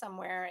cave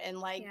somewhere and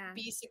like Yeah.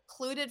 be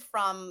secluded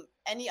from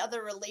any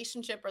other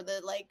relationship or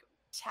the like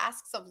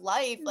tasks of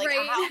life, like Right.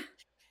 how,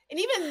 and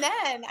even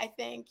then I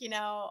think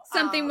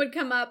Something would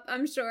come up,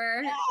 I'm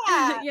sure.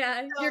 yeah,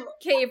 Yeah, your so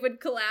cave would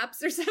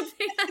collapse or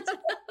something.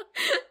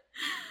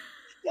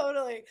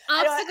 totally.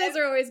 I know. Obstacles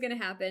are always going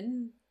to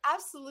happen.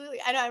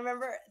 Absolutely. I know. I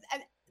remember,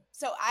 and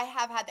so I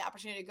have had the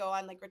opportunity to go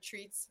on like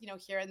retreats,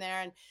 here and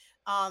there,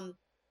 um,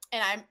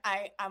 and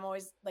I'm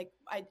always like,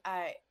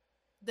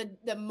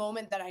 the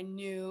moment that I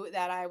knew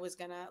that I was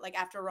gonna, like,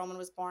 after Roman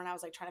was born, I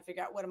was like trying to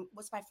figure out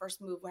what's my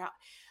first move.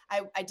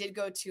 I did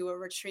go to a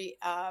retreat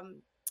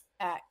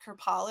at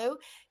Kerpalu,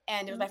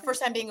 and it was my Okay.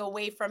 first time being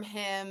away from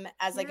him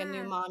as like a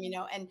new Yeah. mom,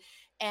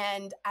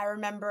 and I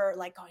remember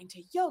like going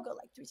to yoga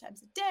like 3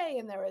 times a day,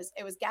 and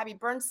it was Gabby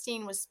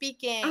Bernstein was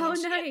speaking, Oh, and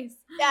nice.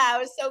 yeah, it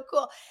was so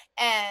cool.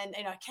 And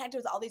I connected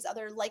with all these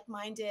other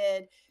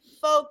like-minded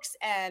folks,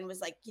 and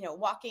was like,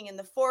 walking in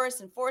the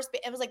forest and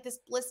it was like this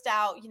blissed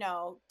out,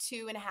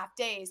 2.5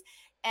 days.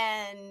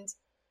 And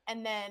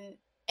and then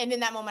and in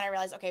that moment I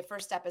realized, okay,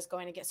 first step is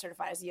going to get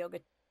certified as a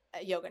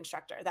yoga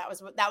instructor. That was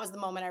the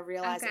moment I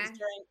realized. It was Okay.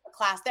 during a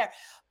class there.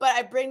 But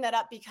I bring that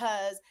up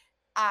because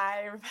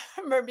I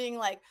remember being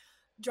like,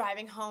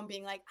 driving home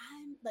being like,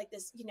 I'm like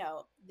this,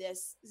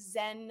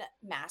 Zen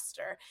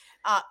master.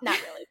 Not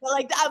really, but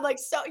like I'm like,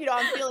 so,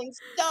 I'm feeling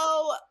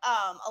so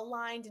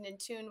aligned and in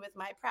tune with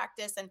my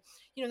practice. And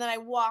then I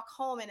walk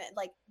home, and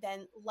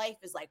then life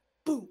is like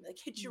boom, like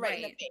hits you right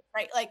in the Right. face,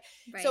 right? Like,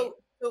 Right.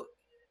 so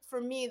for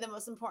me, the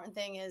most important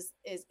thing is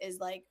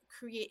like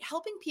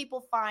helping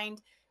people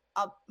find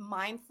a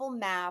mindful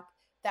map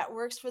that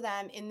works for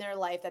them in their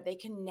life, that they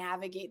can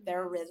navigate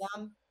their Yes.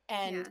 rhythm,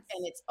 and Yes.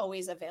 it's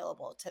always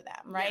available to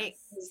them, right?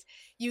 Yes. 'Cause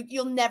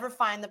you'll never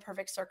find the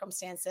perfect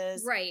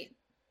circumstances Right.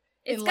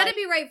 in It's got life. to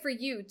be right for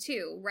you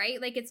too,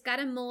 right? Like it's got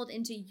to mold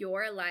into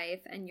your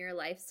life and your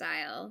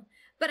lifestyle.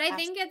 But I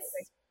think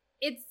Absolutely.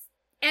 it's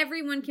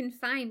everyone can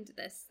find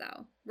this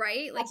though,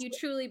 right? Like you Absolutely.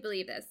 truly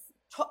believe this.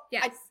 I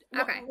Yes.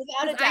 Okay.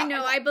 without Cuz a I doubt.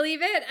 know I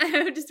believe it.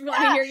 I just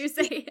want to Yeah. hear you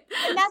say it.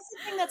 And that's the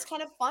thing that's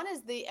kind of fun,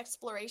 is the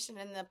exploration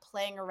and the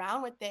playing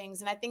around with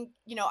things. And I think,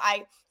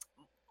 I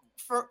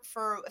for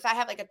if I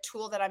have like a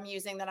tool that I'm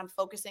using that I'm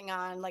focusing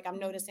on, like I'm Mhm.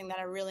 noticing that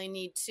I really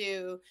need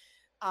to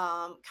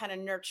kind of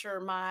nurture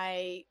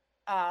my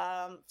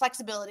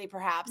flexibility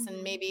perhaps, and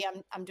Mhm. maybe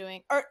I'm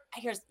doing, or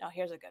here's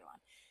a good one.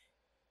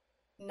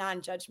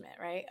 Non-judgment,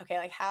 right? Okay,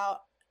 like how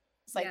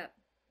it's like Yep.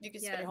 you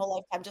could spend your Yep. whole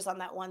lifetime just on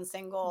that one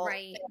single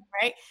Right. thing,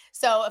 right?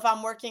 So if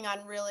I'm working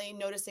on really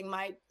noticing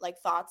my like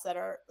thoughts that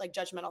are like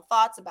judgmental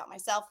thoughts about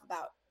myself,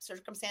 about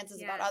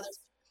circumstances, about Yes. others,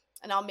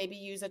 and I'll maybe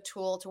use a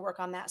tool to work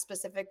on that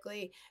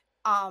specifically.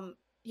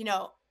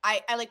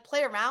 I like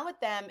play around with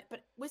them,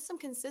 but with some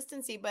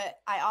consistency. But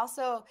I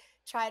also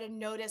try to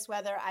notice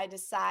whether I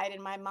decide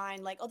in my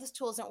mind like, oh, this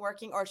tool isn't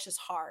working, or it's just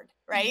hard,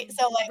 right? Mhm.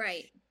 So like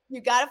Right.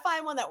 you got to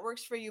find one that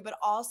works for you, but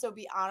also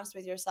be honest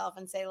with yourself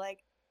and say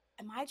like,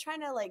 am I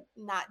trying to like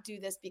not do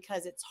this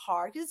because it's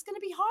hard? Because it's going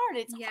to be hard.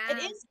 It Yeah.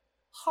 is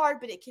hard,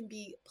 but it can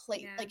be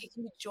Yeah. like it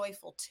can be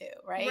joyful too,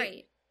 right?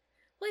 Right.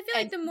 Well, I feel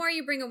like And the more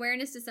you bring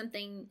awareness to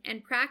something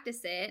and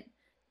practice it,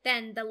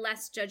 then the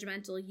less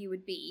judgmental you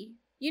would be.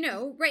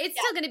 Right? It's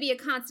yeah, still going to be a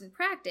constant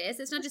practice.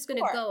 It's not for just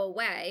going to sure. go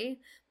away.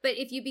 But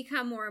if you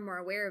become more and more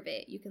aware of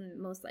it, you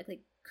can most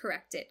likely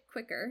correct it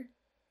quicker.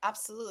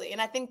 Absolutely.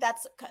 And I think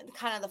that's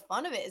kind of the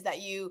fun of it, is that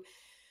you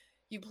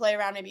play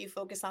around, maybe you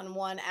focus on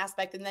one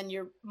aspect, and then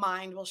your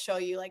mind will show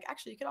you like,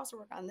 actually you could also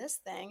work on this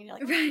thing, and you're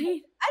like, oh,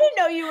 Right? I didn't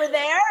know you were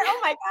there, oh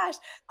my gosh.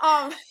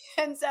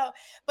 And so,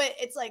 but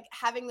it's like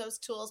having those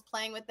tools,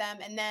 playing with them,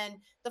 and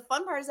then the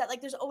fun part is that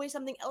like there's always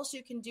something else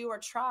you can do or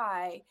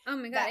try Oh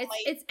my god, that it's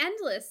might it's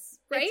endless,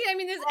 right? it's I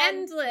mean, there's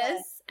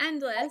endless. endless,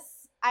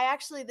 endless. I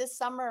actually, this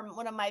summer,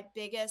 one of my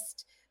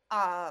biggest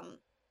um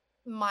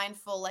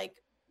mindful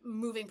like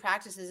moving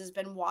practices has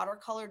been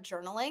watercolor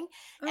journaling.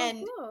 Oh, And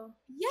cool.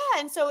 yeah,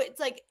 and so it's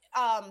like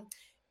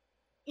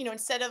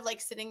instead of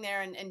like sitting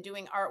there and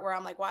doing art where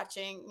I'm like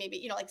watching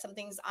maybe, like some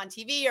things on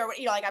TV, or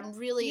like I'm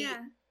really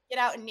Yeah. get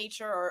out in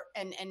nature, or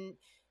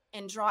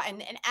and draw.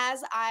 And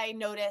as I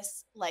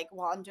notice, like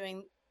while I'm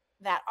doing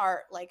that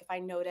art, like if I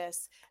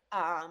notice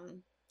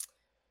um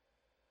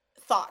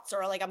thoughts,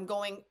 or like I'm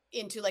going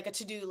into like a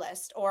to-do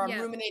list, or I'm Yep.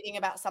 ruminating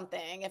about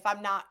something, if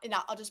I'm not,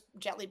 I'll just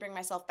gently bring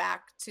myself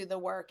back to the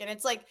work. And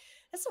it's like,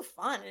 it's so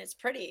fun and it's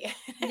pretty.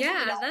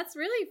 Yeah, that's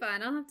really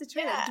fun. I'll have to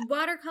try Yeah. that.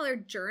 Watercolor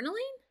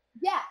journaling?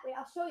 Yeah. Wait,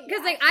 I'll show you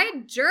Because like actually.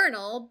 I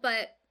journal,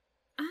 but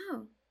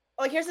oh,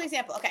 Oh, here's an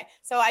example. Okay.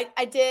 So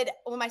I did,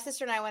 when my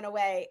sister and I went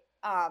away,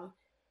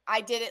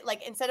 I did it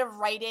like, instead of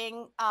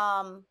writing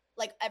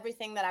like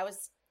everything that I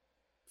was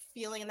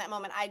feeling in that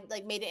moment, I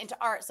like made it into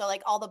art. So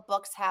like all the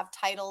books have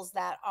titles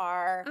that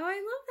are, oh, I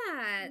love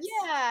that.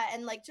 yeah,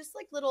 and like just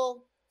like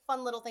little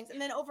fun little things. And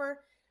then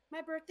over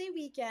my birthday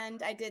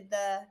weekend, I did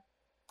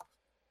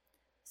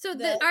So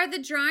are the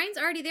drawings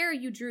already there, or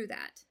you drew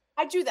that?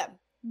 I drew them.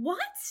 What?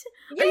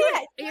 Yeah,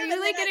 Are you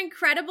like an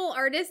incredible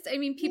artist? I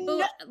mean,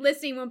 people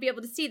listening won't be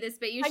able to see this,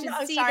 but you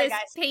should see this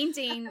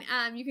painting.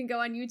 You can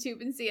go on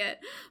YouTube and see it.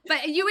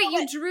 But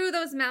you drew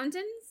those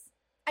mountains?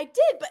 I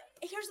did, but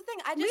here's the thing.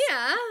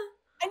 Leah.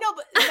 I know,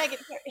 but Megan,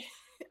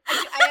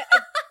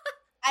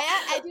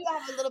 I do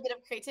have a little bit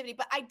of creativity,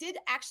 but I did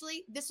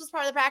actually, this was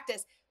part of the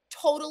practice,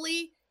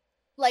 totally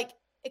like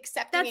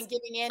accepting and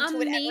giving in to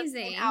whatever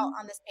came out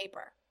on this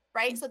paper.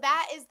 Right. So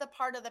that is the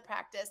part of the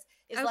practice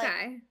is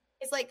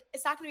like,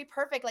 it's not going to be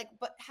perfect, like,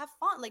 but have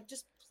fun. Like,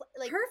 just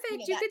like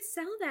perfect. You could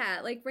sell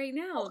that like right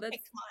now. That's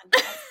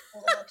come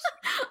on.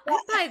 I'll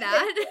buy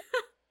that.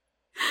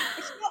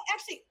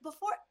 Actually,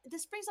 before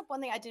this brings up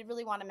one thing I did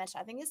really want to mention.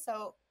 I think is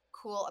so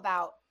cool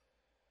about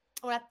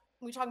when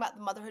we talk about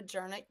the motherhood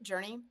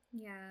journey.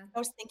 Yeah. I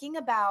was thinking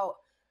about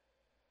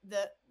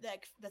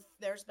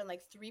there's been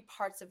like 3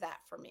 parts of that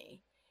for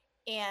me.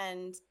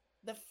 And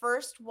the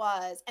first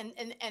was, and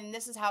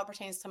this is how it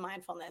pertains to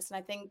mindfulness. And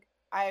I think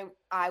I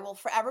will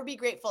forever be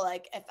grateful.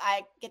 Like if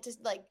I get to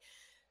like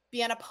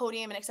be on a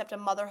podium and accept a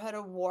motherhood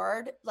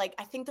award, like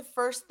I think the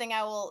first thing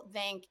I will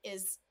thank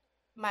is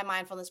my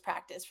mindfulness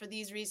practice for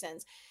these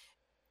reasons.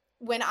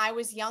 When I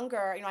was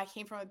younger, I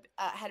came from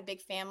had a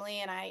big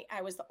family, and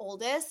I was the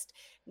oldest,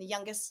 the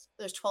youngest.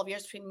 There's 12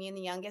 years between me and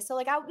the youngest. So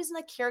like I was in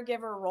a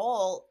caregiver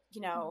role,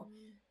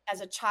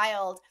 as a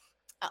child.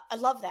 I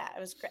love that.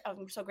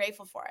 I'm so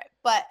grateful for it.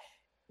 But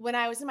when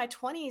I was in my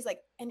 20s, like,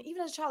 and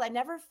even as a child, I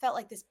never felt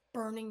like this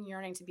burning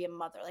yearning to be a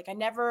mother. Like I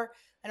know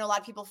a lot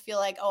of people feel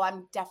like, oh,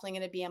 I'm definitely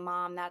going to be a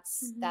mom.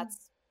 That's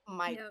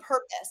my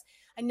purpose.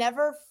 I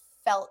never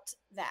felt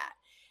that.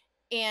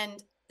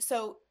 And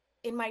so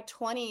in my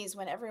 20s,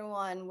 when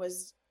everyone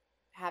was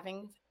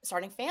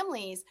starting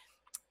families,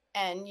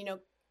 and,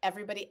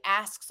 everybody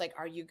asks like,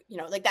 are you,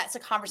 like that's a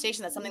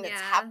conversation. That's something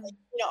that's happening,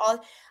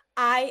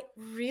 I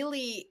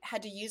really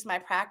had to use my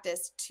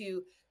practice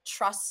to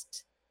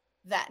trust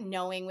that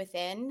knowing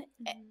within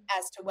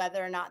as to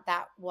whether or not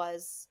that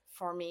was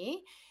for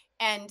me.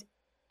 And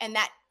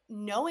that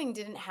knowing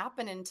didn't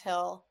happen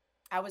until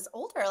I was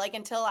older, like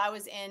until I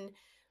was in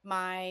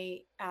my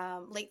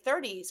late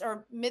 30s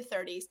or mid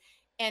 30s.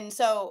 And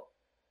so,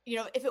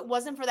 if it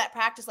wasn't for that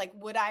practice, like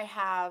would I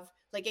have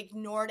like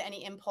ignored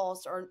any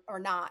impulse or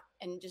not,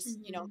 and just,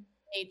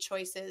 made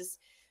choices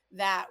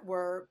that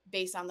were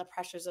based on the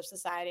pressures of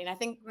society. And I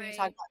think when you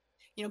talk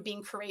about,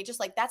 being courageous,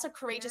 like that's a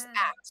courageous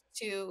act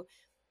to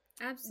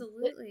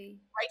absolutely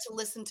to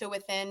listen to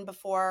within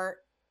before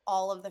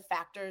all of the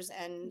factors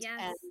and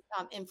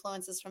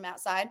influences from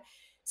outside.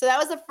 So that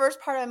was the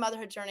first part of my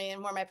motherhood journey,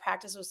 and where my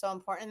practice was so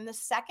important. And the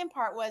second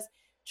part was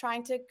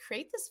trying to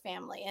create this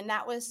family. And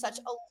that was such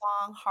a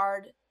long,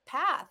 hard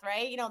path,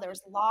 right? There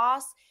was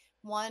loss.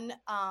 One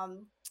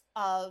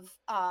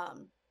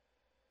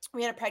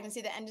we had a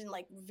pregnancy that ended in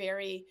like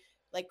very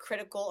like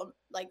critical,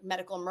 like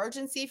medical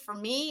emergency for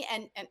me.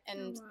 And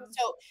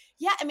so,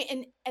 yeah, I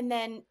mean, and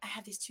then I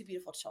have these 2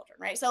 beautiful children,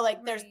 right? So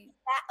like there's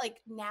that, like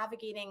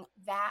navigating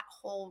that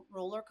whole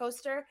roller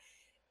coaster.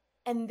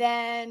 And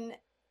then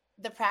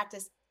the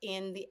practice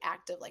in the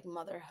act of like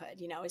motherhood,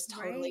 is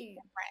totally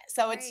different.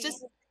 So it's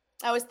just,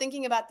 I was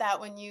thinking about that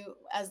when you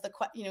asked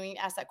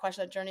that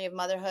question, the journey of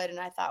motherhood. And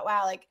I thought,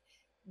 wow, like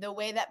the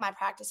way that my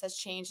practice has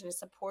changed and has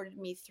supported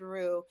me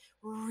through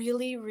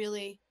really,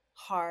 really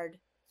hard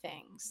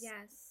things.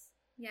 Yes.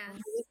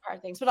 Really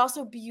hard things, but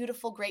also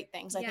beautiful, great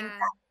things. I think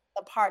that's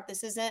the part.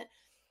 This isn't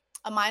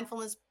a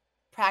mindfulness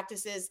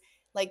practice is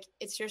like,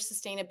 it's your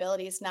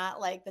sustainability. It's not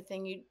like the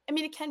thing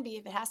it can be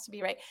if it has to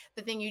be, right?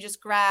 The thing you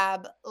just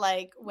grab,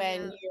 like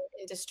when you're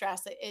in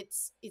distress,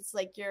 it's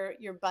like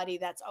your buddy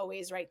that's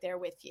always right there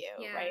with you.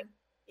 Right.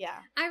 Yeah.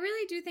 I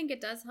really do think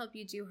it does help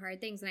you do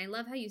hard things. And I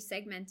love how you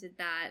segmented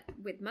that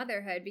with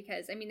motherhood,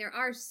 because I mean, there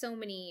are so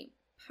many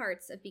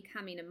parts of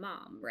becoming a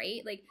mom,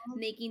 right? Like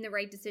making the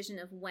right decision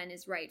of when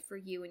is right for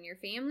you and your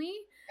family.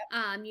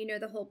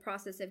 The whole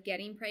process of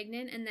getting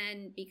pregnant and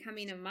then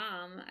becoming a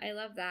mom. I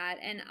love that.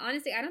 And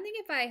honestly, I don't think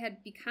if I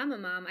had become a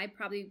mom, I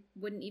probably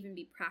wouldn't even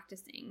be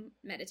practicing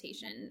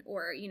meditation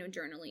or,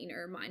 journaling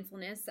or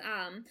mindfulness.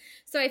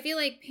 So I feel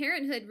like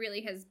parenthood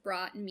really has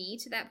brought me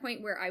to that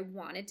point where I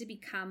wanted to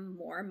become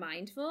more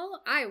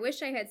mindful. I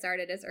wish I had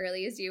started as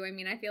early as you. I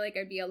mean, I feel like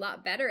I'd be a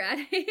lot better at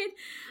it.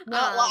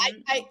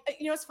 I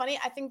it's funny.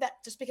 I think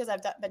that just because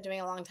I've been doing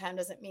it a long time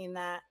doesn't mean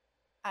that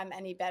I'm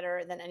any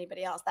better than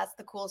anybody else. That's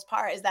the coolest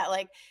part, is that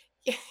like,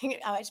 I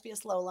might just be a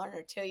slow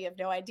learner too. You have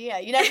no idea.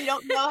 You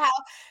don't know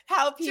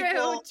how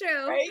people.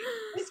 True. Right?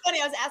 It's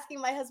funny. I was asking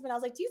my husband. I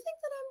was like, "Do you think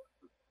that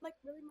I'm like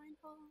really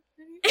mindful?"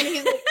 And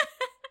he's like,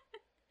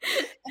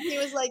 and he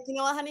was like, "You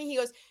know what, honey?" He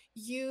goes,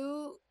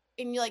 "You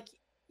and you're like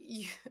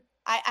you.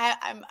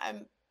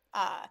 I'm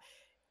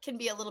can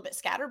be a little bit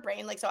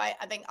scatterbrained. Like, so I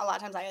think a lot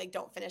of times I like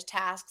don't finish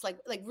tasks. Like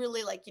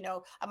really like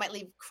I might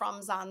leave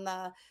crumbs on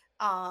the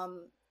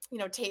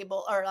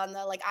table or on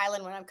the like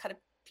island when I'm cut a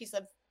piece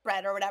of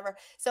bread or whatever.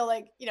 So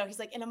like, he's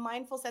like, in a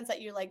mindful sense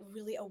that you're like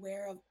really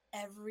aware of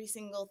every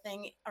single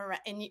thing around,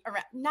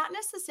 not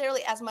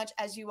necessarily as much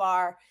as you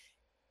are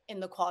in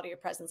the quality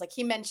of presence. Like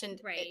he mentioned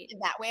it Right. in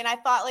that way. And I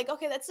thought like,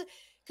 okay, that's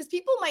because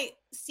people might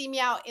see me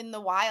out in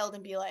the wild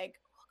and be like,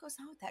 what goes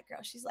on with that girl?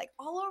 She's like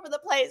all over the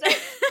place. Right.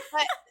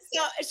 But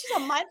so she's a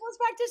mindfulness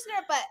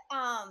practitioner,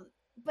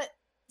 but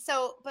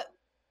so,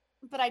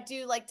 but I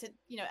do like to,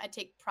 I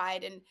take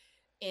pride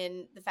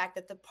in the fact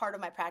that the part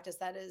of my practice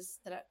that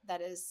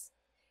is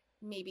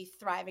maybe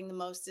thriving the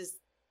most is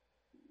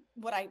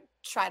what I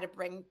try to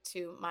bring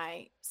to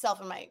myself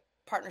and my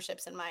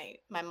partnerships and my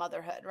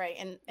motherhood, right?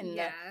 And the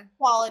Yeah.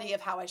 quality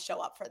of how I show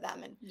up for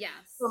them and for Yes.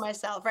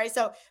 myself, right?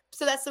 So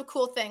that's the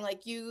cool thing.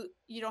 Like you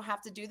don't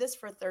have to do this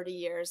for 30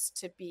 years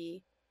to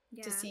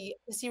Yeah.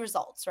 see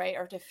results, right?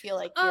 Or to feel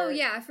like Oh, you're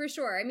yeah, for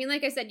sure. I mean,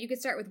 like I said, you could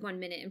start with 1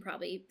 minute and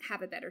probably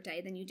have a better day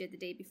than you did the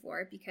day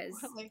before because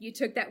really you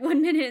took that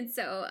 1 minute.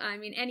 So, I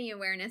mean, any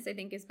awareness I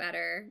think is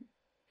better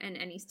and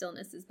any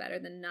stillness is better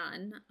than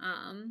none.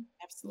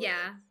 absolutely.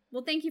 Yeah.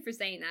 Well, thank you for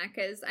saying that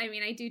because I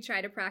mean, I do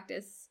try to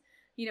practice,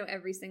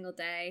 every single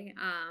day.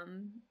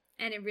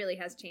 And it really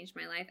has changed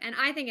my life. And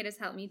I think it has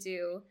helped me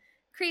do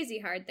crazy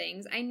hard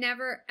things. I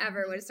never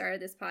ever would Mhm. have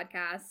started this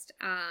podcast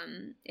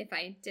if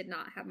I did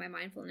not have my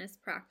mindfulness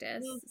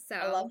practice. I love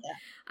So that.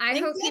 I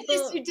Thank hope goodness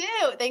people you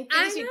do. Thank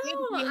I goodness you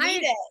do. know. You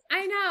need it.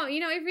 I know.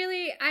 It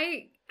really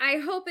I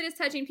hope it is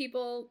touching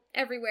people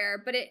everywhere,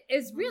 but it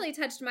has Mhm. really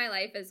touched my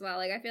life as well.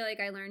 Like I feel like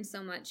I learned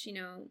so much,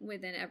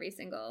 within every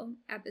single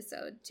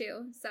episode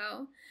too.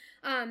 So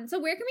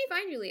where can we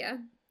find you,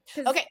 Leah?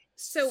 Cuz Okay,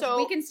 so we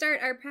so can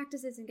start our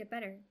practices and get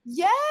better.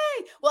 yay!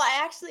 Well, I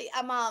actually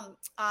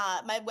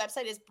my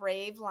website is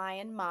Brave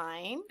Lion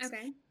Mind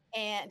Okay.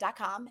 and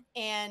 .com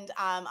and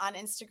on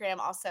Instagram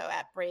also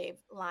at Brave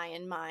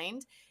Lion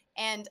Mind.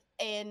 And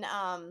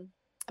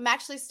I'm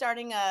actually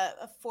starting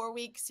a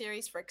 4-week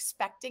series for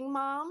expecting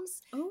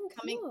moms Oh,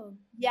 coming cool.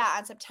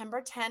 on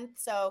September 10th.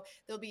 So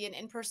there'll be an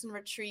in-person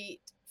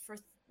retreat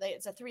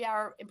it's a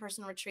 3-hour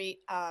in-person retreat.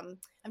 I'm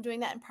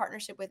doing that in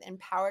partnership with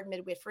Empowered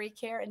Midwifery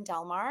Care in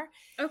Del Mar.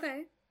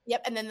 Okay.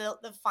 Yep, and then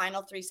the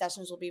final 3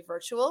 sessions will be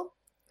virtual.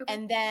 Okay.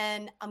 And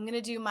then I'm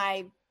gonna do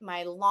my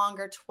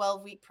longer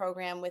 12-week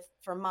program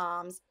for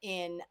moms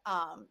in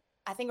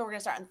I think we're gonna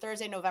start on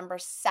Thursday, November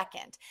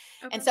 2nd.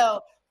 And Okay.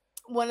 so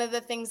one of the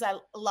things I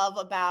love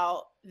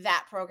about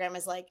that program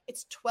is like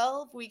it's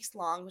 12 weeks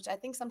long, which I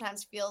think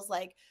sometimes feels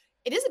like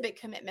it is a big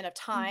commitment of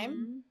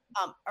time,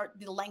 Mhm. or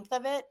the length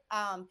of it.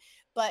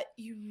 But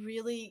you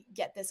really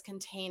get this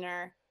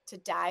container to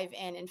dive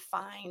in and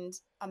find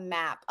a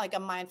map, like a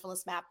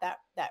mindfulness map that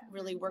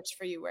really Mhm. works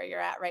for you where you're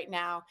at right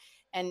now.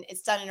 And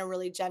it's done in a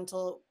really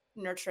gentle,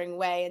 nurturing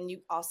way. And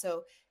you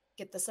also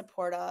get the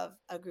support of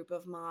a group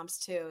of moms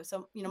too.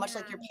 So, much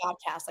like Yeah. your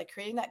podcast, like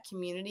creating that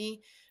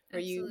community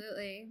where you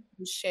Absolutely.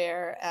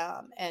 share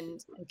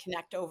and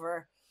connect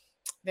over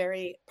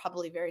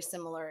probably very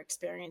similar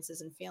experiences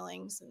and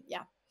feelings. And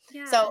yeah.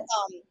 So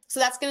Yeah. so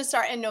that's going to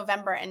start in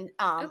November and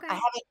I Okay.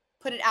 haven't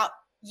put it out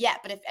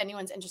yet, but if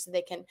anyone's interested,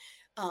 they can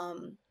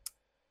um,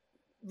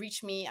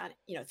 reach me on,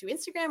 through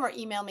Instagram or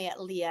email me at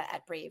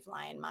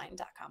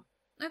leah@bravelionmind.com.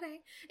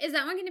 Okay. Is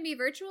that one going to be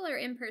virtual or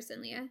in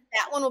person, Leah?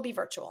 That one will be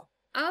virtual.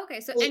 Oh,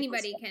 okay. So Fully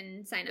anybody virtual.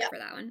 can sign up Yep. for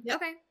that one. Yep.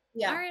 Okay. All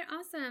Yeah. right.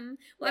 Awesome.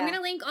 Well, I'm Yeah. going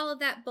to link all of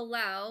that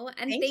below.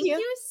 And Thank thank you.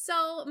 you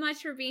so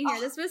much for being here.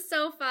 Oh, This was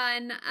so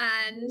fun.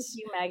 And thank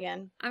you,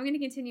 Megan. I'm going to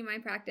continue my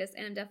practice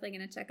and I'm definitely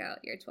going to check out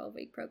your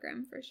 12-week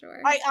program for sure.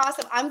 All right.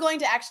 Awesome. I'm going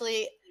to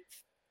actually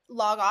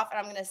log off and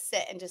I'm going to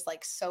sit and just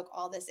like soak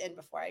all this in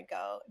before I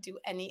go do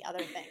any other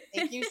thing.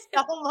 Thank you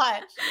so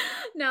much.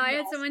 No, I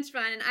had so Yes. much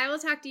fun. And I will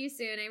talk to you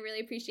soon. I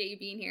really appreciate you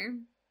being here.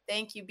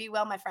 Thank you. Be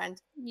well, my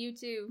friend. You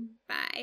too. Bye.